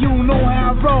met me, you don't know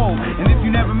how I roll. And if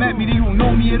you never met me, then you don't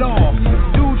know me at all.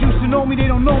 Dudes used to know me, they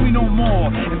don't know me no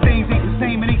more. And things ain't the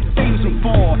same, it ain't the same as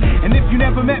before. And if you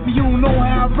never met me, you don't know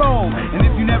how I roll. And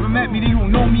if you never met me, then you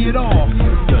don't know me at all.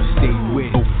 Just stay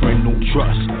with, no friend, no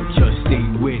trust. Just stay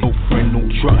with, no friend, no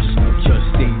trust. Just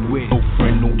stay with, no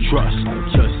friend, no trust.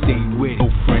 Just stay with, no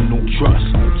friend, no trust.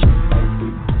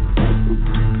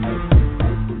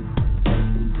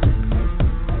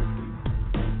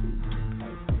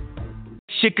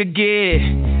 Shit could get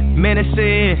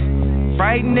menacing,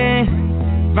 frightening,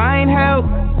 find help.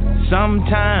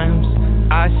 Sometimes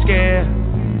I scare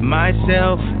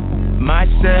myself.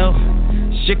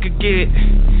 Shit could get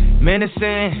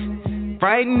menacing,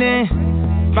 frightening,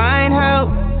 find help.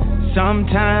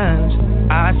 Sometimes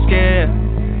I scare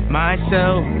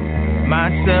myself.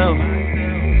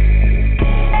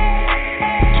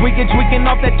 Tweaking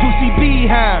off that 2CB,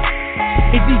 huh?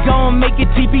 Is he gon' make it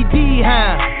TBD,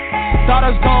 huh? Thought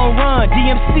I was gon' run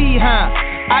DMC, huh?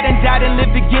 I done died and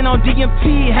lived again on DMT,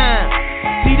 huh?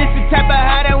 See, this the type of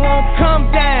high that won't come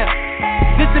down.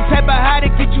 This the type of high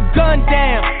that get you gunned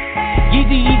down.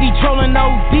 Easy trolling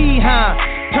OD, huh?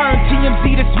 Turn TMZ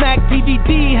to smack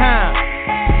DVD, huh?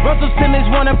 Russell Simmons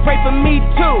wanna pray for me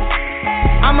too.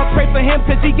 I'ma pray for him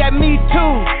cause he got me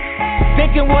too.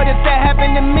 Thinking what if that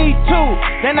happened to me too?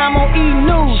 Then I'm on E!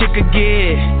 News. Shit could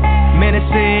get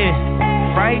menacing,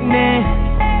 frightening,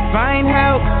 find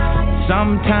help.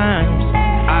 Sometimes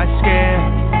I scare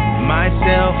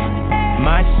myself.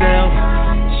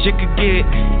 Shit could get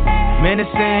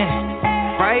menacing,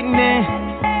 frightening,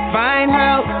 find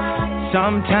help.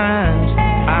 Sometimes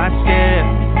I scare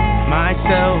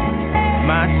myself.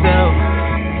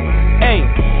 Hey,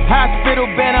 hospital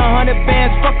been 100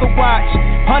 bands, fuck a watch.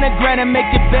 100 grand and make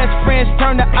your best friends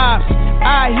turn to ops.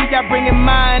 I hear y'all bringing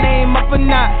my name up a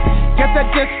notch. Guess I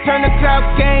just turned the clout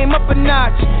game up a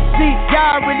notch. See,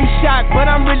 y'all really shocked, but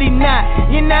I'm really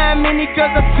not. You know how many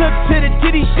girls I took to the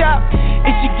titty shop?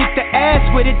 If she get the ass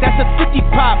with it, that's a 50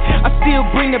 pop. I still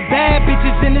bring the bad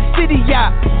bitches in the city,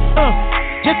 y'all.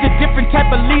 Just a different type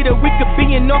of leader. We could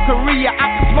be in North Korea. I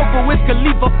could smoke a Wiz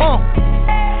Khalifa,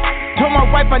 Told my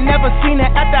wife I never seen her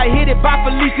after I hit it by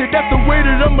Felicia. That's the way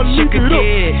that I'ma leave it up.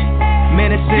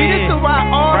 Menacing, see, this is why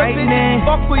all the bitches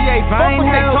fuck with they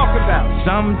talk about.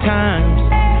 Sometimes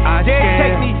I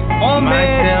take me on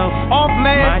myself, off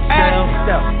myself.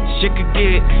 Shit could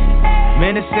get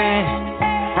menacing,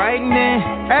 frightening.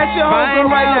 Ask your homegirl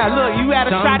right now. Look, you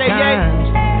had a shot at Ye.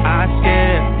 I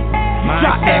scare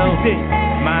myself.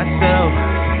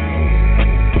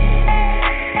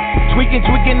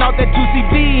 Tweaking off that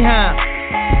 2CB, huh?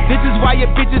 This is why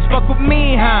your bitches fuck with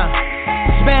me, huh?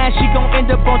 Smash, she gon'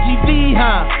 end up on TV,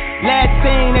 huh? Last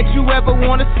thing that you ever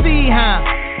wanna see, huh?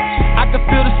 I can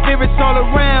feel the spirits all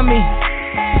around me.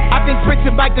 I think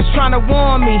prison bikers tryna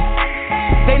warn me.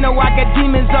 They know I got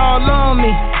demons all on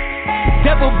me.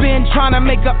 Devil been tryna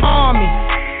make an army.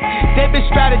 They been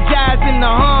strategizing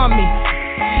to harm me.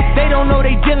 They don't know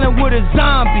they dealing with a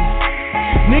zombie.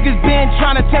 Niggas been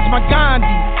trying to test my Gandhi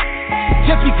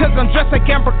just because I'm dressed like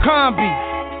Abercrombie.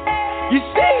 You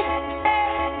see,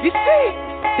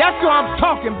 that's what I'm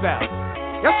talking about.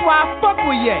 That's why I fuck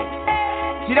with Ye.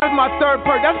 See, that's my third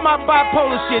person. That's my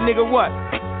bipolar shit, nigga. What?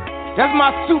 That's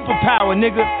my superpower,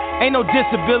 nigga. Ain't no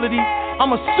disability.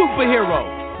 I'm a superhero.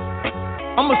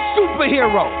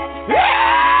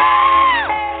 Yeah!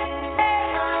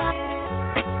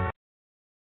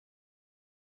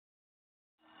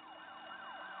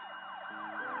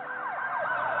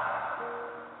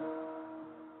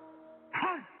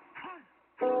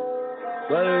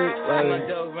 Word.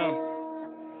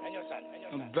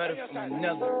 I'm better from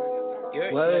another.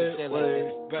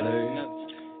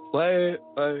 Word.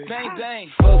 Bang, bang.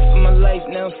 Fuck for my life,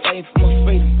 now I'm fighting for my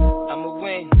freedom. I'ma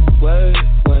win. Word.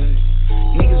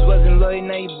 Niggas wasn't loyal,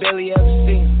 now you barely ever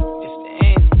see them. It's the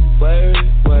end. Word.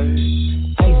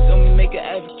 Ice on me, make an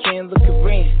African look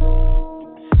Korean.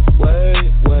 Word.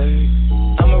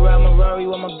 I'ma ride my Rari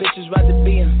while my bitches ride the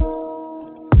BM.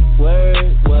 Word.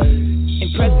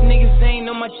 Impressive niggas ain't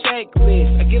on my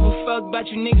checklist. I give a fuck about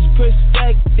you niggas'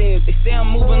 perspective. They say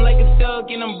I'm moving like a thug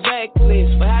and I'm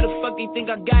reckless. But how the fuck they think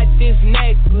I got this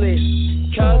necklace?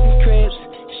 Cars and cribs,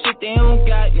 shit they don't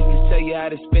got. Niggas tell you how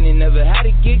to spend it, never how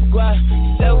to get guap.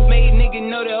 Self-made nigga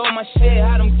know that all my shit.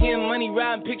 How them getting money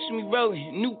riding, picture me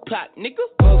rolling. New pop, nigga.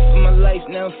 Fuck for my life,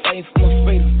 now I'm fighting for my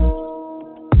freedom.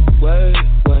 Word.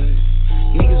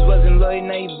 Niggas wasn't loyal,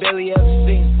 now you barely ever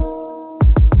see me.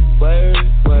 Word.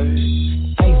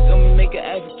 Ice on me, make an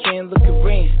African look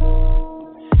Korean.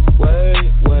 Word.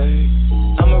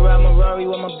 I'ma ride my Rari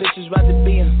while my bitches ride the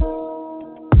BM.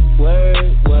 Word.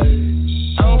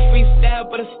 I don't freestyle,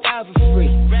 but I style for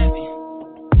free. Rapping.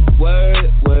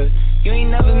 Word. You ain't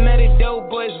never met a dope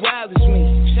boy as wild as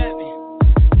me. Trapping.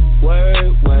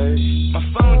 Word. My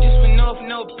phone just went off,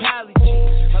 no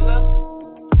apologies. Hello?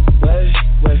 Word.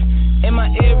 And my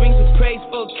earrings are praised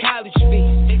for a college fee.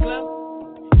 Hey, glow?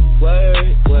 Word.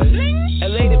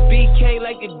 LA to BK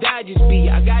like a Dodgers beat.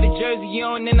 I got a jersey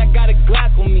on and I got a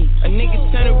Glock on me. A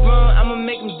nigga turn around, I'ma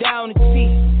make him die on the T.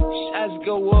 Shots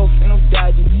go off and I'm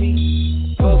dodging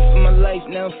T. Fuck for my life,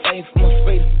 now I'm fighting for my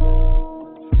freedom.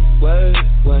 Word.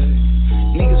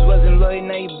 Niggas wasn't loyal,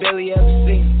 now you barely ever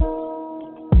see me.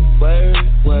 Word.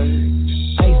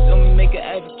 Ice on me, make an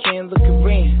African look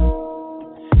Korean.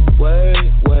 Word.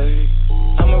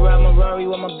 I'ma ride my Rari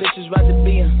while my bitches ride the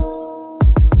BM.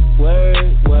 Word.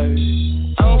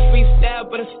 I don't freestyle,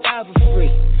 but I style for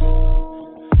free.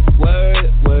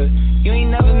 Word. You ain't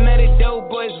never met a dope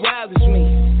boy as wild as me.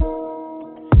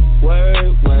 Word.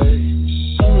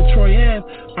 On the Troy Ave,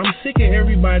 I'm sick of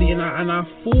everybody, and I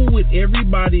fool with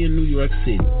everybody in New York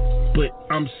City. But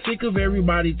I'm sick of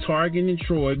everybody targeting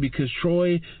Troy because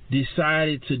Troy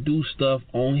decided to do stuff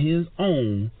on his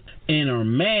own. And are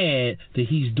mad that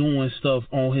he's doing stuff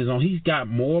on his own. He's got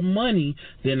more money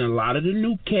than a lot of the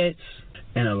new cats,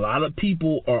 and a lot of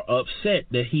people are upset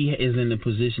that he is in the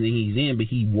position that he's in, but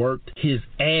he worked his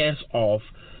ass off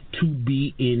to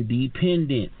be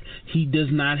independent. He does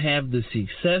not have the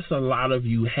success a lot of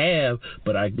you have,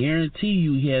 but I guarantee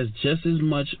you he has just as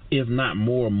much, if not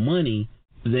more money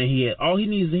than he had. All he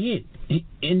needs is a hit.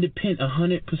 Independent,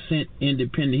 100%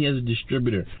 independent. He has a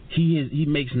distributor. He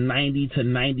makes 90 to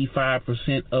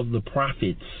 95% of the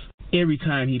profits every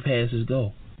time he passes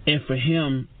go. And for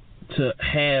him to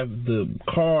have the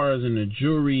cars and the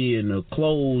jewelry and the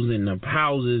clothes and the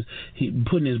houses, he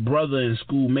putting his brother in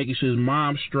school, making sure his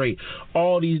mom's straight,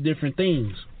 all these different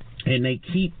things, and they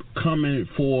keep coming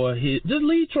for his. Just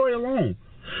leave Troy alone.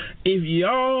 If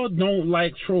y'all don't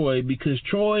like Troy, because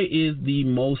Troy is the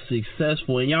most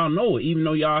successful, and y'all know it, even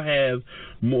though y'all have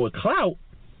more clout,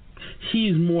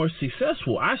 he's more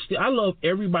successful. I love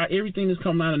everything that's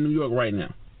coming out of New York right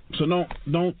now. So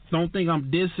don't think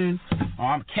I'm dissing or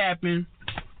I'm capping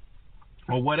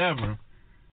or whatever.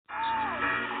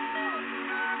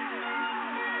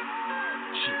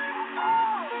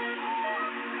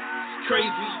 Crazy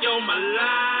on my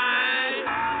life.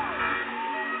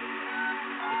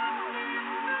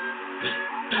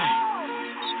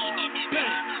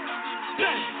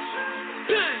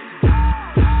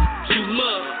 Too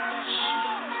much.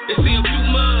 They say I'm too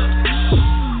much.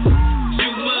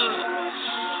 Too much.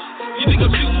 You think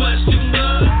I'm too much? Too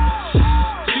much.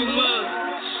 Too much.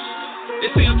 They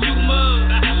say I'm too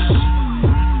much.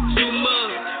 Too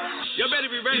much. Y'all better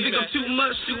be ready. You think I'm too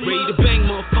much? Too much. Ready to bang,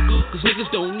 motherfucker. Cause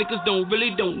niggas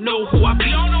don't know who I be.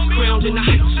 Crowned in the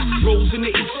heights, rolls in the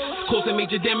east. Causing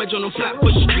major damage on them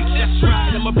flatbush streets. That's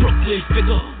right, I'm a Brooklyn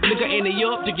figure. Nigga in the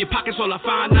up, dig your pockets while I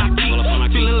find I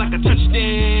keep. Feeling like a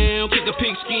touchdown.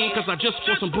 cause I just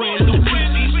bought some brand new teeth.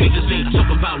 These niggas ain't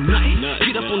talking about nothing.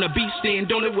 Get up on the beat stand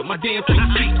on it with my damn 3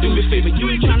 feet. Do me a favor, you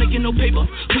ain't trying to get no paper.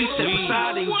 Please step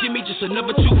aside and give me just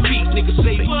another 2 feet. Niggas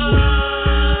say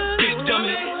what? Big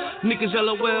dummy. Niggas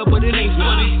LOL, but it ain't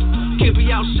funny. Can't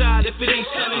be outside if it ain't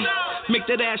sunny. Make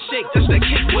that ass shake, that's that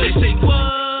kick. What they say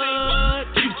what?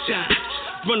 2 times.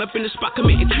 Run up in the spot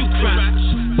committing 2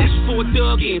 crimes. That's 4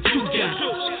 dog and 2 guys.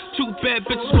 2 bad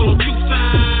bitches going 2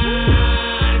 fine.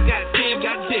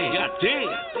 Goddamn.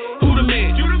 Who the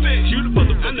man? You the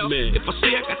motherfucking man. If I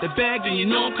say I got the bag, then you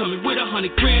know I'm coming with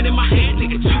 100 grand in my hand.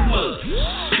 Nigga, too much.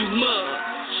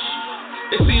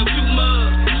 They say I'm too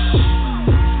much.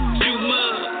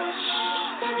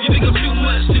 You think I'm too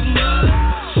much? They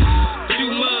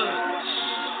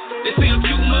say I'm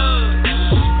too much.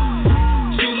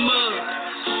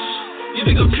 You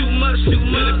think I'm too much?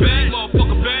 Let it bang,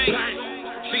 motherfucker, bang.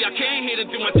 See, I came here to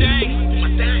do my thing.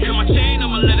 Cut my chain,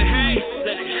 I'ma let it hang.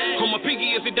 On my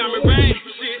pinky is a diamond ring.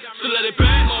 So let it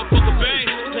bang, motherfucker, bang.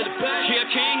 Yeah, I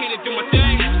came here to do my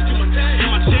thing. Cut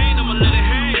my chain, I'ma let it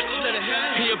hang.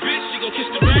 And your bitch, she gon' kiss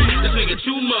the ring. This nigga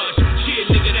too much. Shit,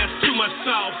 nigga, that's too much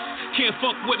sauce. Can't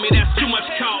fuck with me, that's too much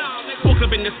cost. Woke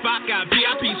up in the spot, got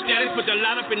VIP status, put the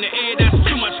light up in the air, that's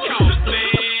too much cost.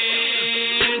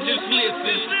 Man, just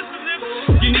listen.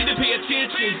 You need to pay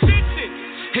attention.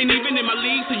 Ain't even in my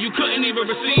league, so you couldn't even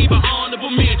receive an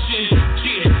honorable mention.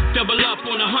 Shit, double up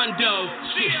on a hundo.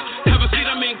 Shit, have a seat,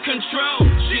 I'm in control.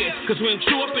 Shit, cause when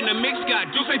True up in the mix, got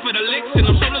Juice for the licks, and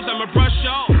them shoulders I'ma brush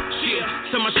off. Shit,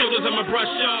 so my shoulders I'ma brush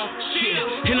off. Shit,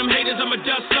 and them haters I'ma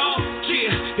dust off.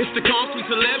 Shit, it's the concrete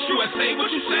celeb, True, I say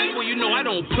what you say. Well, you know I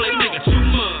don't play, nigga, too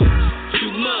much.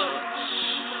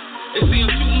 They say I'm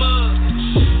too much.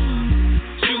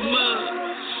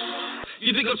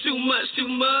 You think I'm too much?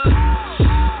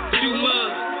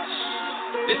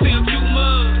 They say I'm too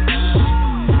much.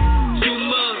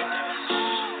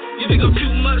 You think I'm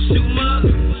too much?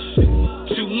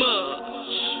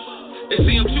 They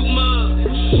say I'm too much.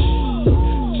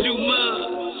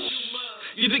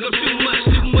 You think I'm too much?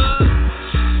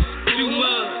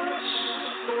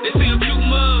 They say I'm too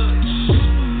much.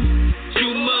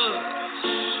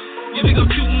 You think I'm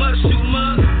too much?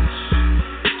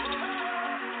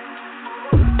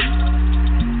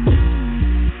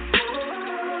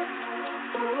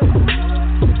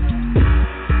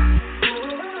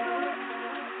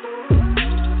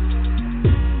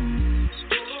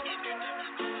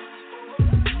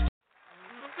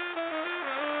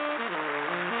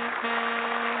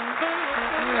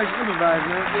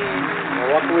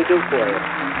 What can we do for you?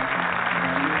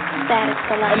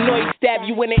 I know he stab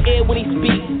you in the ear when he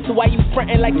speak. So why you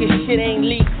frontin' like your shit ain't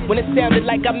leak? When it sounded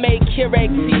like I made Keurig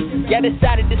tea, y'all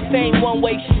decided the same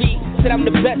one-way street. Said I'm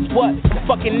the best, what? I'm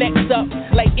fucking next up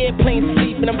like airplane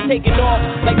sleep, and I'm taking off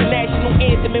like the national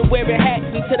anthem and wearing hats.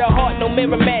 And to the heart, no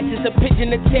mirror matches. A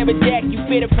pigeon to tear a jack. You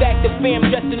fear the fact that fam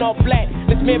dressed in all black.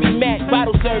 Let's Mary match,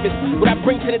 bottle service. What I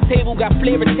bring to the table got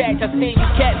flavor attached. I say you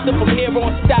cats up from here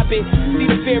on, stop it. See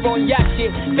the fear on yacht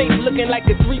shit. Face looking like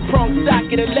a 3-pronged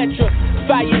socket, electro.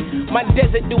 Fire, my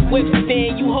desert to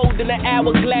withstand. You holding an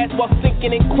hourglass while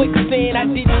sinking in quicksand. I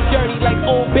did you dirty like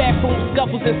old bathroom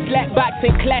scuffles and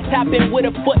slapboxing. Class hopping with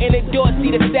a foot in the door,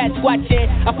 see the stats watching.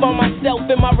 I found myself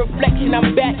in my reflection,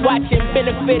 I'm back watching.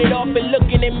 Benefited off and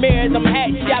looking in mirrors, I'm hat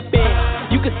shopping.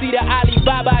 You can see the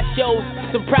Alibaba shows.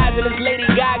 Surprising this Lady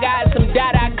Gaga and some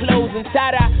Dada clothes. And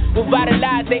Tada will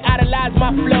vitalize, they idolize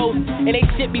my flows. And they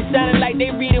shit be sounding like they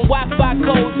reading Wi-Fi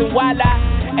codes. And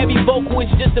voila, every vocal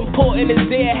is just important as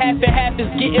there. Half and half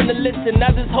is getting the listen,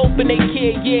 others hoping they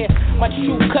care, yeah. My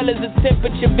true colors are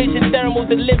temperature, vision, thermal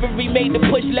delivery made the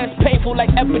push less painful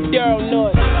like epidural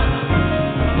noise.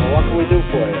 Well, what can we do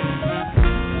for you?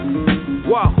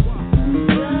 Wow.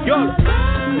 Yo.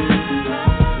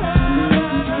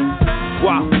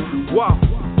 Wow.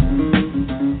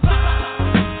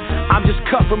 I'm just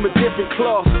cut from a different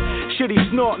cloth.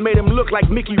 Shitty snort made him look like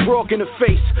Mickey Rourke in the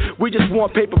face. We just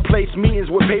want paper plates, meetings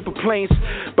with paper planes.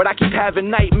 But I keep having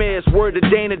nightmares, word to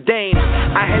Dana Dane.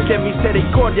 I had let me set a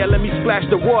cordia, let me splash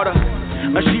the water.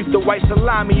 Unsheath the white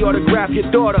salami, autograph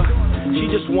your daughter. She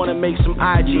just wanna make some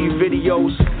IG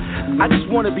videos. I just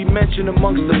wanna be mentioned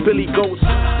amongst the Philly goats.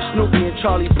 Snoopy and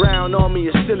Charlie Brown on me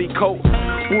a silly coat.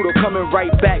 Budo coming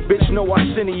right back, bitch, no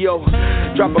Arsenio.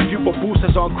 Drop a few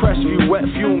boosters on Crestview, wet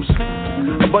fumes.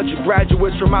 A bunch of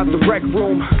graduates from out the rec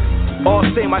room. All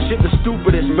say my shit the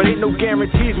stupidest, but ain't no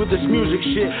guarantees with this music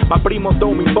shit. My primo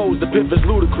told me bows, the pimp is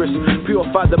ludicrous.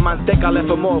 Purified the manteca, left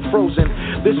them all frozen.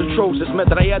 This atrocious,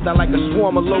 metralleta like a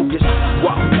swarm of locusts.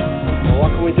 Wow. Well,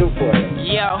 what can we do for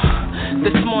you? Yo,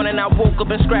 This morning I woke up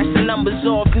and scratched the numbers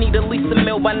off. Need at least $1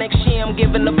 million by next year. I'm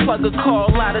giving the plug a call.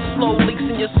 A lot of slow leaks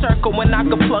in your circle when I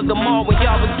could plug them all. When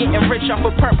y'all was getting rich off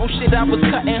of purple shit, I was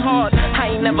cutting hard.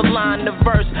 I ain't never lying the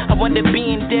verse. I wonder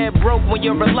being dead broke when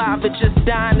you're alive, it just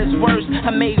dying is worse.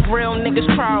 I made real niggas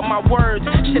cry on my words.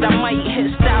 Shit, I might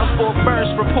hit styles for a verse.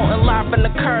 Reporting live from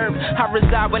the curb. I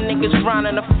reside with niggas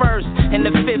grinding the 1st and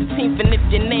the 15th. And if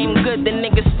your name good, then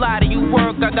niggas slide to you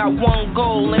work. I got one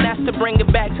goal, and that's to bring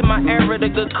it back to my era. The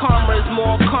good karma is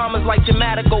more karmas like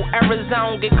dramatical errors. I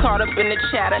don't get caught up in the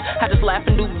chatter. I just laugh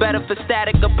and do better for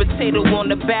static. A potato on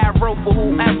the bad road for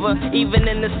whoever. Even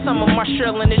in the summer, my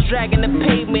Sherlin is dragging the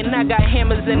pavement. I got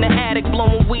hammers in the attic,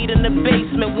 blowing weed in the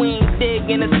basement. We ain't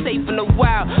digging a safe in a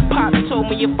while. Pop told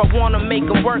me if I wanna make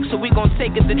it work, so we gon'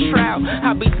 take it to trial.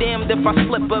 I'll be damned if I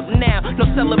slip up now. No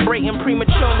celebrating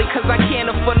prematurely, cause I can't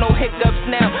afford no hiccups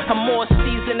now. I'm more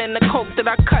seasoned than the coke that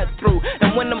I cut through.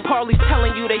 And when them parlies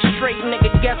telling you they straight,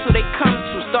 nigga, guess who they come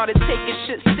to? Started taking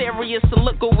shit serious, so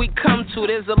look what we come to.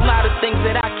 There's a lot of things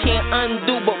that I can't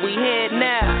undo, but we here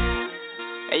now.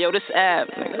 Hey yo, this app,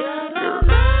 nigga.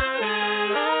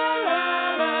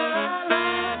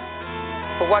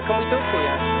 But what can we do for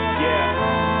you?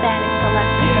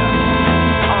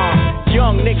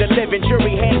 Young nigga living,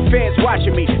 jury hang, fans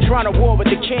watching me. Trying to war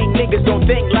with the king, niggas don't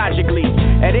think logically.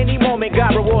 At any moment,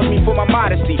 God rewards me for my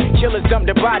modesty. Killers dump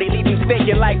the body, leave him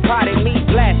stinking like potted meat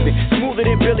blasting. Smoother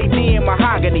than Billy D in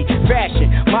mahogany.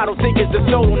 Fashion, model think it's the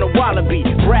soul on the wallaby.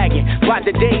 Bragging about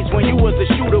the days when you was a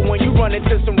shooter. When you run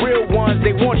into some real ones,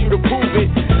 they want you to prove it.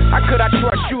 How could I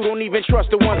trust you? Don't even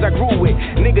trust the ones I grew with.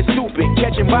 Niggas stupid,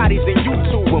 catching bodies and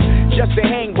YouTube them. Just to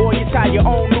hang, boy, you tie your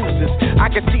own nooses. I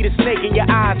can see the snake in your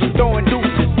eyes, I'm throwing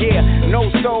deuces. Yeah, no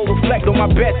soul, reflect on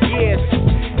my best years.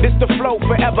 This the flow,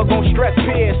 forever gon' stress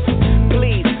peers.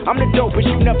 Please, I'm the dopest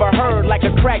you never heard. Like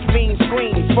a crack fiend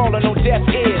scream, falling on deaf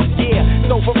ears. Yeah,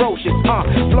 so ferocious,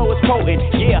 flow is potent.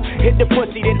 Yeah, hit the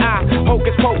pussy, then I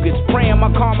hocus pocus. Praying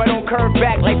my karma don't curve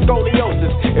back like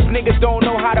scoliosis. If niggas don't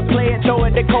know how to play it, throw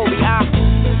it to Kobe.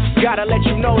 I gotta let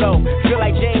you know though. Feel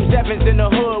like James Evans in the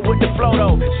hood with the flow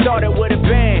though. Started with a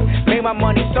band, made my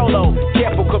money solo.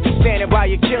 Careful, could be standing by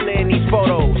your killer in these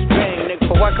photos. Bang, nigga,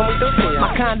 but what can we do for you?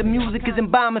 My kind of music is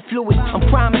embalming fluid. I'm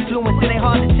prime influence, it ain't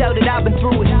hard to tell that I've been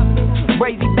through it.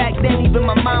 Crazy back then, even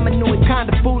my mama knew it.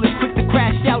 Kinda foolish, quick to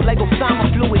crash out like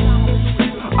Osama fluid.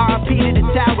 RP to the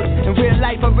towers. In real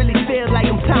life, I really feel like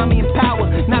I'm Tommy in power.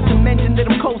 Not to mention that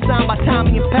I'm co-signed by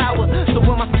Tommy in power. So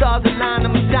when my stars align,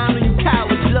 I'ma shine on you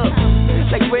cowards. Look,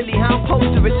 like really how I'm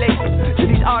supposed to relate to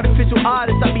these artificial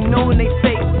artists. I be knowing they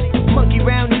fake. Monkey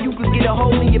round and you could get a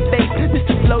hole in your base. This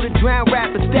the flow to drown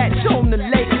rappers. That show 'em the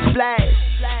lake splash.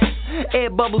 Air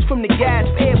bubbles from the gas,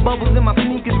 air bubbles in my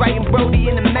sneakers, writing Brody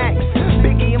in the Max.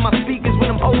 Biggie in my speakers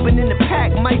when I'm opening the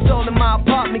pack. Mics all in my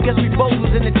apartment, guess we both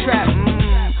was in the trap.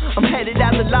 I'm headed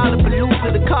out to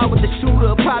Lollapalooza, the car with the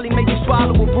shooter. Probably make you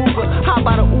swallow a Ruger. How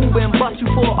about an Uber and bust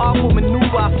you for an awkward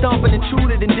maneuver? I stomp an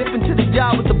intruder, then dip into the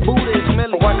jar with the Buddha. It's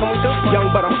Millie. What can we do? Young,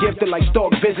 but I'm gifted like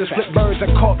stork visits. Flip birds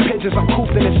and caught pigeons. I'm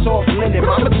cooped in soft linen.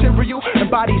 My material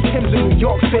embodies hymns in New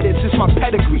York fitteds. It's my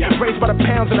pedigree. Raised by the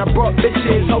pounds and I brought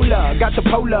bitches. Hold up, got the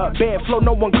polar. Bad flow,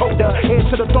 no one colder. Head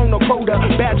to the throne, no colder.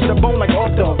 Bad to the bone like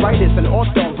arthritis. And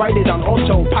author, write it on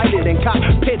autopilot. And cop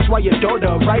pitch while your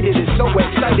daughter write it. It's so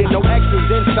excited. No X's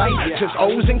in sight, just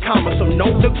O's and commas, so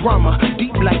know the grammar.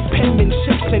 Deep like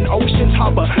penmanships in Ocean's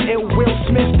Harbor. Ill Will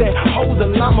Smith that hold the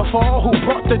llama. For all who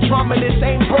brought the drama, this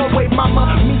ain't Broadway,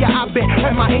 mama. Me, I been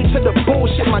MIA to the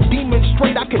bullshit. My demons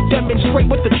straight, I can demonstrate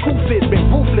what the truth is. Been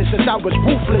ruthless since I was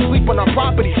ruthless. Sleep on our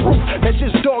property's roof. That's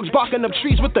just dogs barking up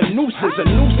trees with the nooses. A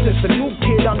nuisance, a new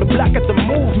kid on the block at the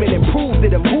movement. Improved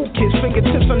it, and who kids,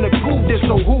 fingertips on the groove. This,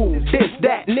 so who? This,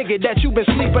 that nigga that you been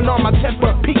sleeping on. My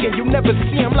temper peaking, you never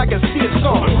see him like a see a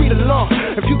song, read along.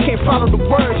 If you can't follow the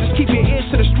words, just keep your ears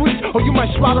to the streets, or you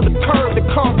might swallow the curb, the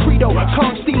concreto.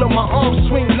 Can't steal on my arms,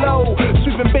 swing low.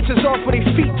 Sweeping bitches off with their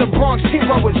feet, the Bronx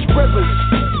hero is Rivers.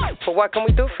 But what can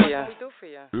we do for you?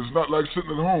 It's not like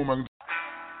sitting at home. I can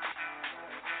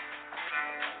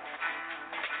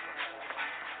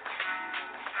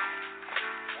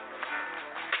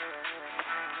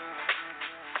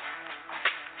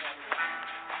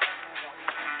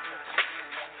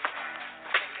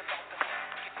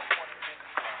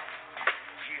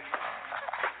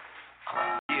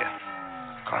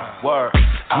Word.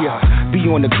 Yeah, be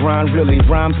on the grind really,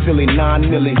 rhyme silly,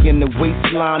 9 million in the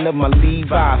waistline of my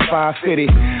Levi, 5 fitted.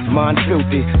 mind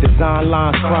filthy. Design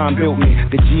lines, crime built me.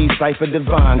 The G cipher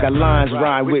divine, got lines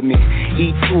ride with me.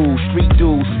 Eat food, street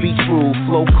dudes, speech rude,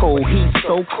 flow cold. Heat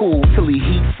so cool till he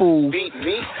heat fools.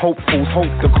 Hopefuls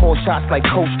hope to call shots like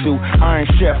Coach do. Iron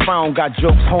Chef, I don't got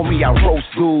jokes, homie, I roast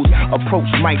dudes. Approach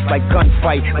mics like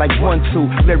gunfight, like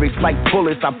 1-2. Lyrics like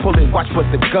bullets, I pull it, watch what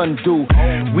the gun do.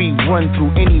 We run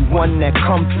through anyone that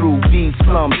come through. These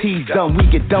slums, he's dumb, we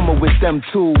get dumber with them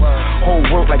too. Whole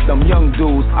world like them young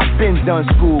dudes. I've been done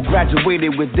school,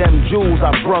 graduated with them jewels.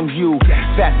 I brung you,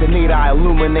 fascinated, I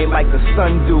illuminate like the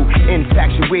sun do.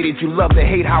 Infatuated, you love to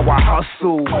hate how I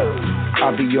hustle.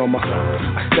 I be on my,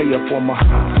 I stay up on my,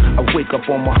 I wake up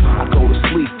on my, I go to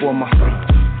sleep on my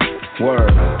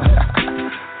word.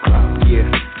 Yeah,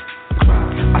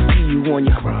 I see you on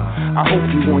your, I hope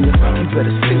you on your, you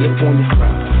better stay up on your.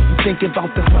 You thinking about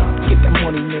the, get that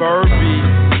money, nigga. Burby.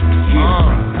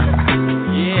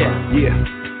 Yeah.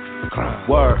 Yeah.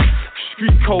 Word.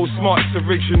 Street code smarts,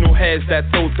 original heads that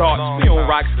throw darts. We don't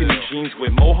rock skinny jeans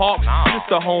with mohawks. It's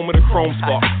the home of the chrome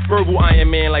spark. Verbal Iron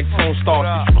Man like Tone Stark.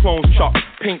 Get your clones chalk.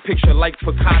 Paint picture like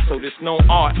Picasso. This no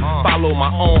art. Follow my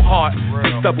own heart.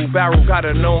 This double barrel got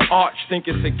a known arch. Think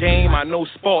it's a game. I know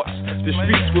sports. The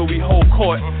streets where we hold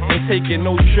court. Ain't taking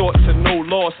no short to no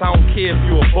loss. I don't care if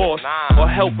you a boss or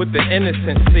help with the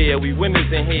innocence there. We winners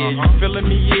in here. You feeling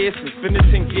me? Yeah, since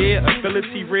finishing gear,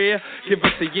 ability rare. Give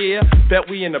us a year. Bet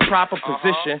we in the proper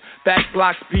position. Back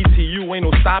blocks, BTU, ain't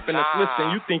no stopping us.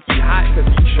 Listen, you think he hot cause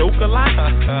he choke a lot?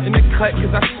 In the cut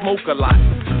cause I smoke a lot.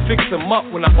 Fix him up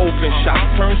when I open shop.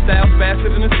 Turnstiles faster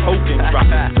than a token drop.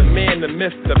 The man, the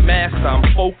myth, the master, I'm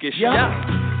focused, yeah.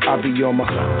 I be on my,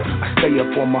 I stay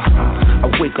up on my,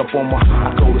 I wake up on my,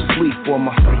 I go to sleep on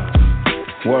my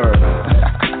word.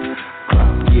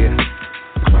 Yeah,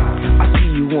 I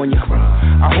see you on your,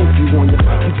 I hope you on your,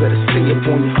 you better stay up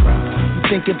on your. You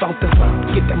thinking about the,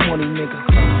 get that money, nigga.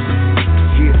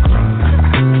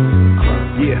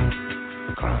 Yeah,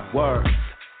 word.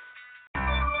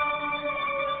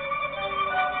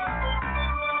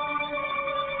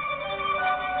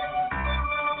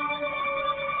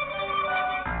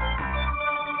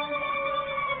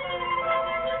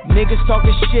 Niggas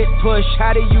talking shit, push,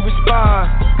 how do you respond?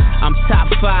 I'm top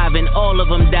 5 and all of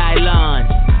them Dylon.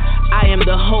 I am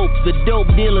the hope, the dope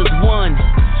dealers won.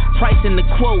 Pricing the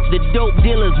quote, the dope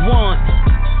dealers want.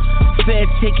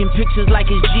 Feds taking pictures like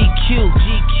it's GQ.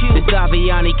 The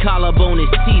Daviani collarbone is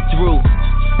see-through.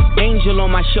 Angel on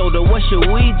my shoulder, what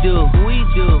should we do?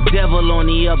 Devil on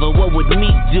the other, what would me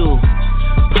do?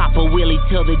 Papa Willie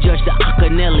tell the judge the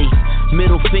Acanelli.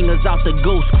 Middle fingers out the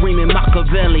ghost screaming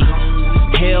Machiavelli.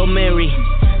 Hail Mary,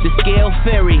 the scale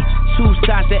ferry. 2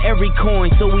 sides to every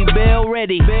coin, so we bail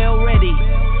ready.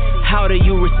 How do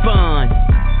you respond?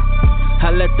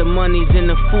 I let the monies and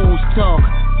the fools talk.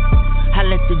 I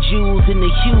let the Jews and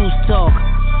the Hughes talk.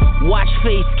 Watch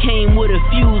face came with a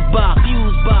fuse box.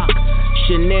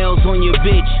 Chanel's on your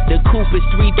bitch, the coupe is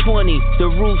 320, the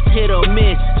roof's hit or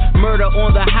miss. Murder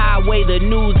on the highway, the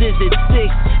news is at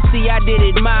 6. See, I did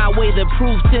it my way, the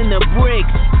proof's in the bricks.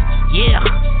 Yeah,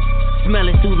 smell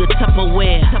it through the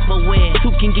Tupperware.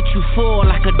 2 can get you 4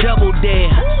 like a double dare.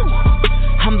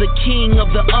 I'm the king of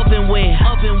the ovenware.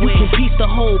 You can piece the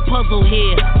whole puzzle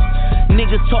here.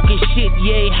 Niggas talking shit,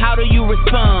 yay, how do you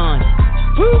respond?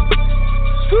 Woo,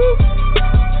 woo,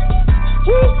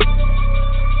 woo.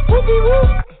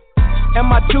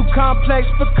 Am I too complex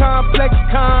for complex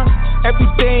con?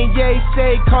 Everything Ye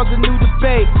say cause a new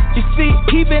debate. You see,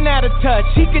 he been out of touch,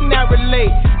 he cannot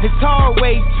relate. His heart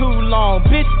way too long,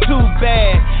 bitch too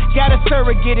bad. Got a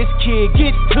surrogate his kid,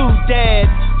 get 2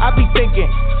 dads. I be thinking,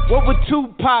 what would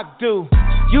Tupac do?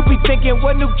 You be thinking,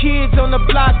 what new kids on the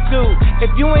block do?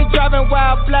 If you ain't driving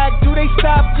wild black, do they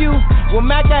stop you? Well,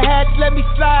 Maca hats let me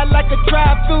slide like a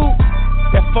drive-through.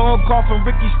 That phone call from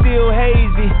Ricky still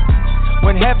hazy.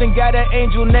 When heaven got an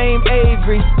angel named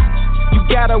Avery. You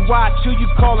gotta watch who you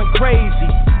calling crazy.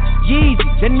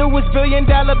 Yeezy, the newest $1 billion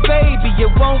baby. It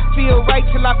won't feel right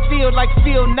till I feel like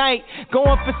Phil Knight.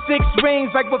 Going for 6 rings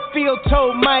like what Phil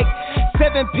told Mike.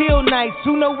 7 pill nights,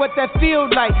 who know what that feel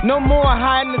like? No more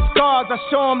hiding the scars, I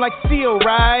show them like Seal,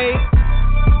 right?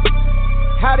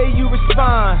 How do you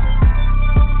respond?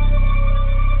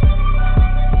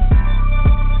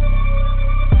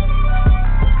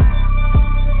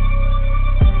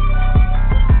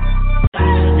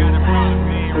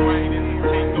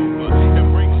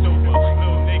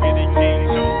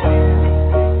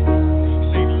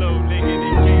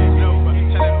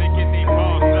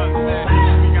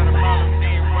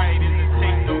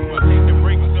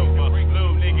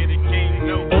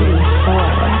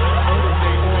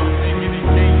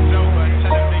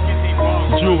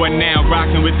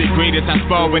 Vegas, I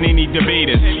spar with any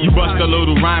debaters. You bust a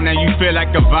little rhyme, now you feel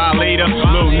like a violator.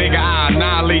 Little nigga, I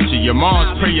annihilate you. Your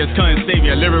mom's prayers couldn't save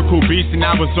you. Lyrical beast, and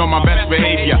I was on my best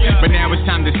behavior. But now it's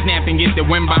time to snap and get the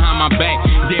wind behind my back.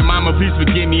 Dear mama, please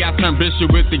forgive me, I turned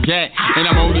bishop with the gat. And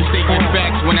I'm only stating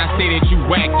facts when I say that you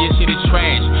whack. Your shit is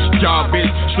trash. Garbage,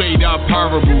 straight up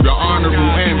horrible. The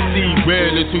honorable MC,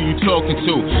 real is who you talking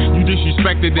to. You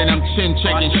disrespected, then I'm chin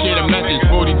checking shit a message.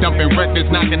 40 dumping records,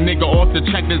 knock a nigga off the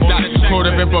checkers. Got code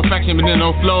of imperfection, but then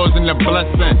no flaws in the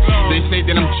blessing. They say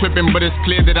that I'm tripping, but it's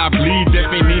clear that I bleed.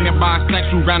 If ain't meaning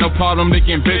bisexual, got no problem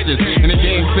licking bitches. And it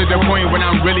getting to the point when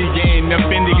I'm really getting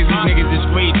offended, cause these niggas is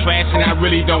straight trash and I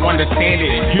really don't understand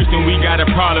it. Houston, we got a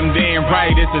problem, damn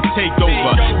right, it's a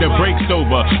takeover. The break's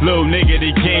over, little nigga,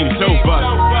 the game's over.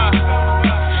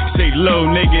 Say, little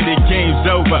nigga, the game's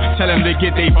over. Tell them to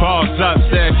get they balls up.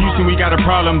 Said, Houston, we got a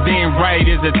problem, damn right,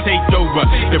 it's a takeover.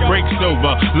 The break's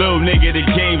over, little nigga, the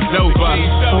game's over.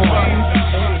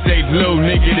 Say, little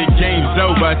nigga, the game's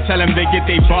over. Tell them to get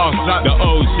they balls up. The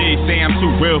OG say I'm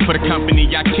too real for the company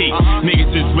I keep.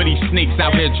 Niggas is really snakes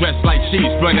out here dressed like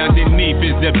sheeps, but underneath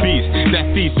is the beast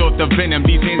that feasts off the venom.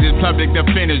 These hands is public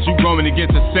defenders. You going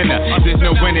against a sinner. There's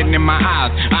no winning in my eyes.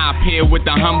 I appear with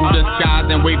the humble disguise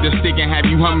and wave the stick and have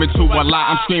you humming to a lie.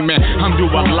 I'm screaming, I'm do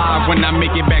alive when I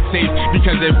make it back safe,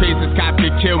 because their faces cop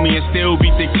could kill me and still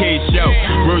beat the case. Yo,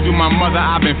 word to my mother,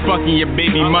 I've been fucking your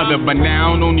baby mother, but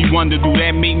now I don't only wonder, do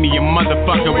that make me a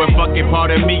motherfucker? With fucking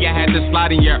part of me, I had to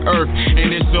slide in your earth,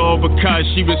 and it's all because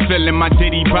she was feeling my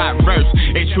Diddy Bop verse.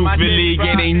 And truthfully,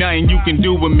 it ain't nothing you can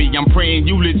do with me. I'm praying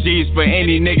eulogies for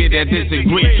any nigga that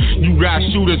disagree. You got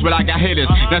shooters, but I got hitters.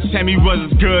 Now tell me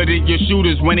what's good at your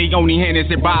shooters when they only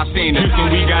handed it bystanders.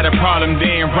 Houston, we got a problem,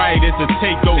 damn right, it's a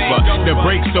takeover. The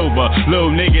break's over,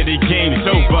 little nigga, the game's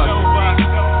over.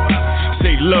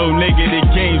 Say, little nigga, the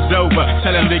game's over.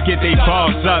 Tell them to get they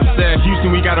balls up. Said,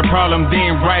 Houston, we got a problem,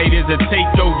 damn right, it's a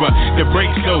takeover. The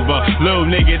break's over, little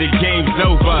nigga, the game's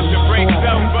over.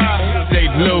 Say,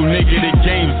 little nigga, the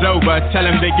game's over. Tell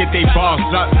them to get they balls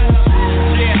up.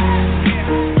 Yeah,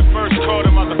 the first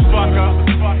quarter, motherfucker.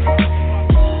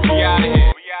 We out of here.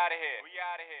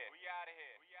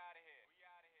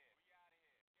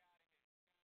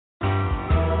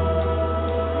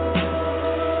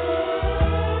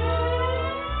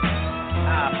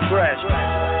 Fresh. Try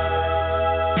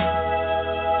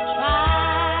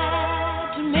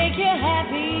to make you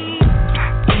happy.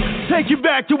 Take you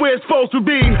back to where it's supposed to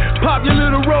be. Pop your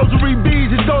little rosary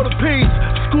beads and throw the peace.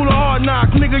 School of hard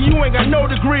knocks, nigga, you ain't got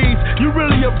no degrees. You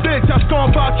really a bitch, I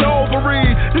stomp out your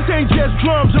ovaries. This ain't just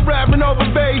drums, I'm rapping over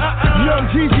bass.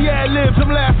 Young Jeezy ad-libs,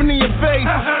 I'm laughing in your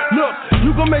face. Look,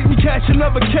 you gon' make me catch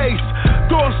another case.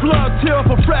 Throw a slug till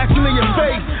for fraction in your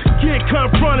face. Get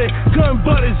confronted, gun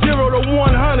butted 0 to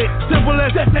 100. Simple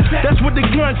as that's what the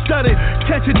gun studied.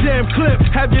 Catch a damn clip,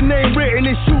 have your name written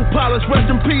in shoe polish. Rest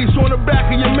in peace on the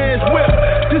back of your man's whip.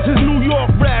 This is New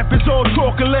York rap, it's all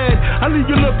chalk and lead. I leave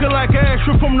you looking like an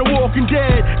extra from The Walking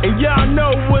Dead. And y'all know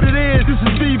what it is, this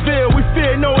is B-Ville. We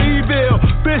fear no evil,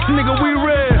 bitch nigga, we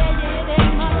real.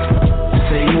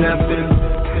 Say nothing.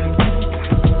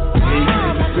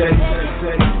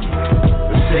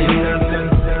 Say nothing.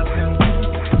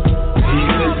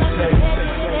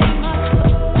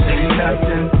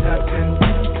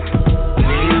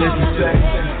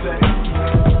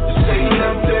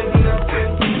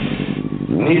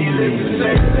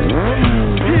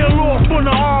 Peel off on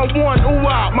the R1, ooh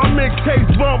out. My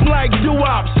mixtapes bump like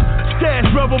doo-wops. Stash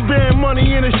rubber band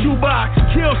money in a shoebox.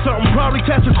 Kill something, probably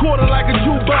catch a quarter like a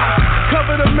jukebox.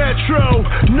 Cover the metro,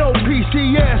 no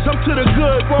PCS. I'm to the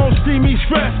good, won't see me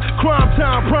stress. Crime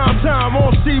time, prime time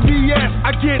on CBS.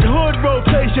 I get hood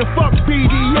rotation, fuck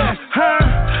BDS, huh?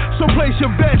 So place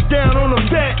your bets down on a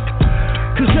bet.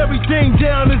 Cause everything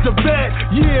down is a bet.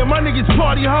 Yeah, my niggas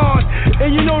party hard.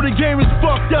 And you know the game is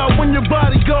fucked up when your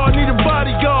bodyguard need a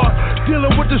bodyguard.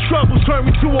 Dealing with the struggles turned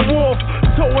me to a wolf.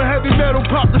 Towing heavy metal,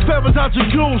 pop the feathers out your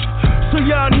goose. So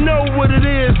y'all know what it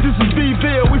is. This is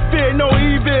B-Ville, we fear no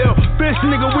evil. Bitch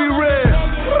nigga, we real.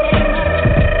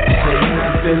 Say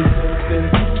nothing.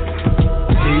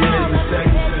 Say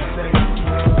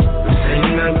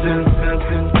nothing.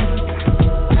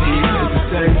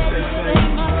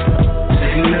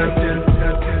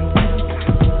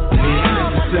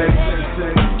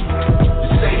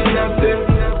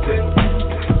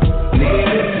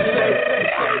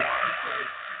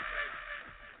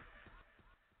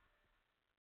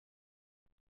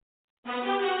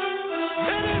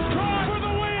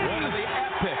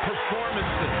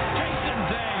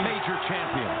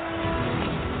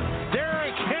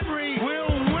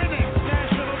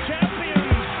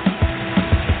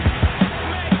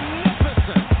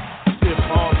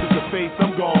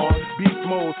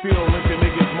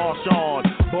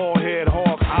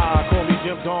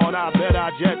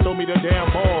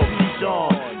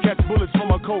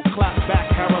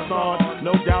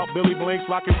 Billy Blinks,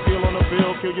 rockin' steel on the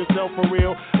bill, kill yourself for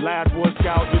real. Last Boy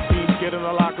Scout, your team get in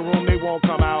the locker room, they won't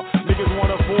come out. Niggas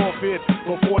wanna forfeit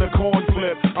before the corn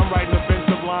flip. I'm writing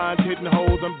offensive lines, hitting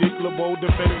holes, I'm Dick LeBeau,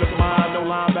 defensive line. No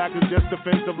linebackers, just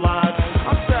defensive line.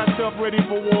 I'm strapped up, ready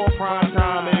for war, prime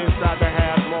time, and inside the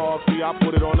half log. See, I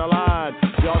put it on the line.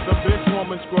 Y'all some bitch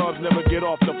woman scrubs never get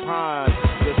off the pine.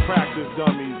 Just practice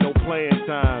dummies, no playing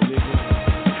time, nigga.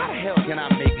 How the hell can I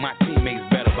make my teammates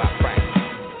better by practice?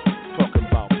 Talking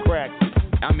about practice.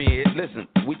 I mean, listen,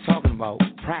 we talking about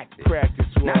practice. Practice,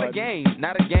 not a game,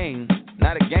 not a game,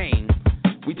 not a game.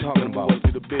 We talking about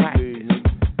the big practice. League.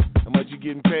 How much you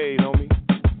getting paid, homie?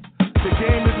 The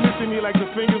game is missing me like the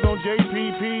fingers on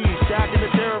JPP. Shaq in the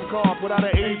sheriff car, put out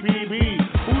an APB.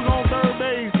 Who's on third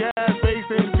base? Gas, base,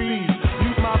 and fees.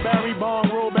 Use my Barry Bond,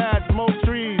 roll bad, smoke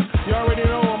trees. You already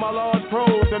know I'm my large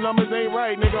pros. The numbers ain't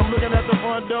right, nigga. I'm looking at the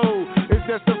front door. It's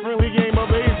just a friendly game of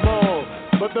baseball.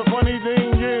 But the funny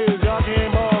thing is, y'all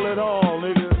can't ball at all,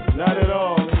 nigga. Not at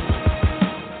all.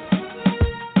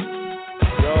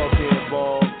 Y'all can't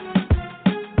ball.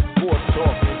 Sports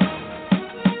talking.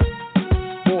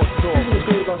 Sports talking. This is what's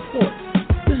great about sports.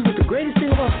 This is what the greatest thing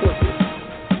about sports is.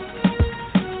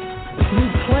 You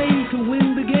play to win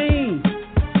the game.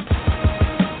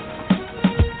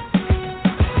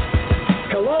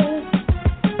 Hello?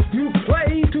 You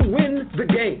play to win the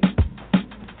game.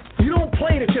 You don't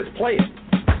play to just play it.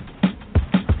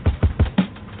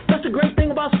 That's the great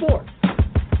thing about sports.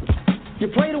 You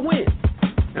play to win.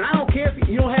 And I don't care if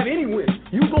you don't have any wins.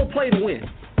 You go play to win.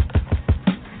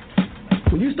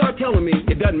 When you start telling me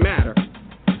it doesn't matter,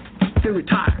 then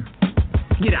retire.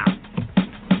 Get out.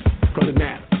 Because it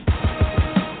matters.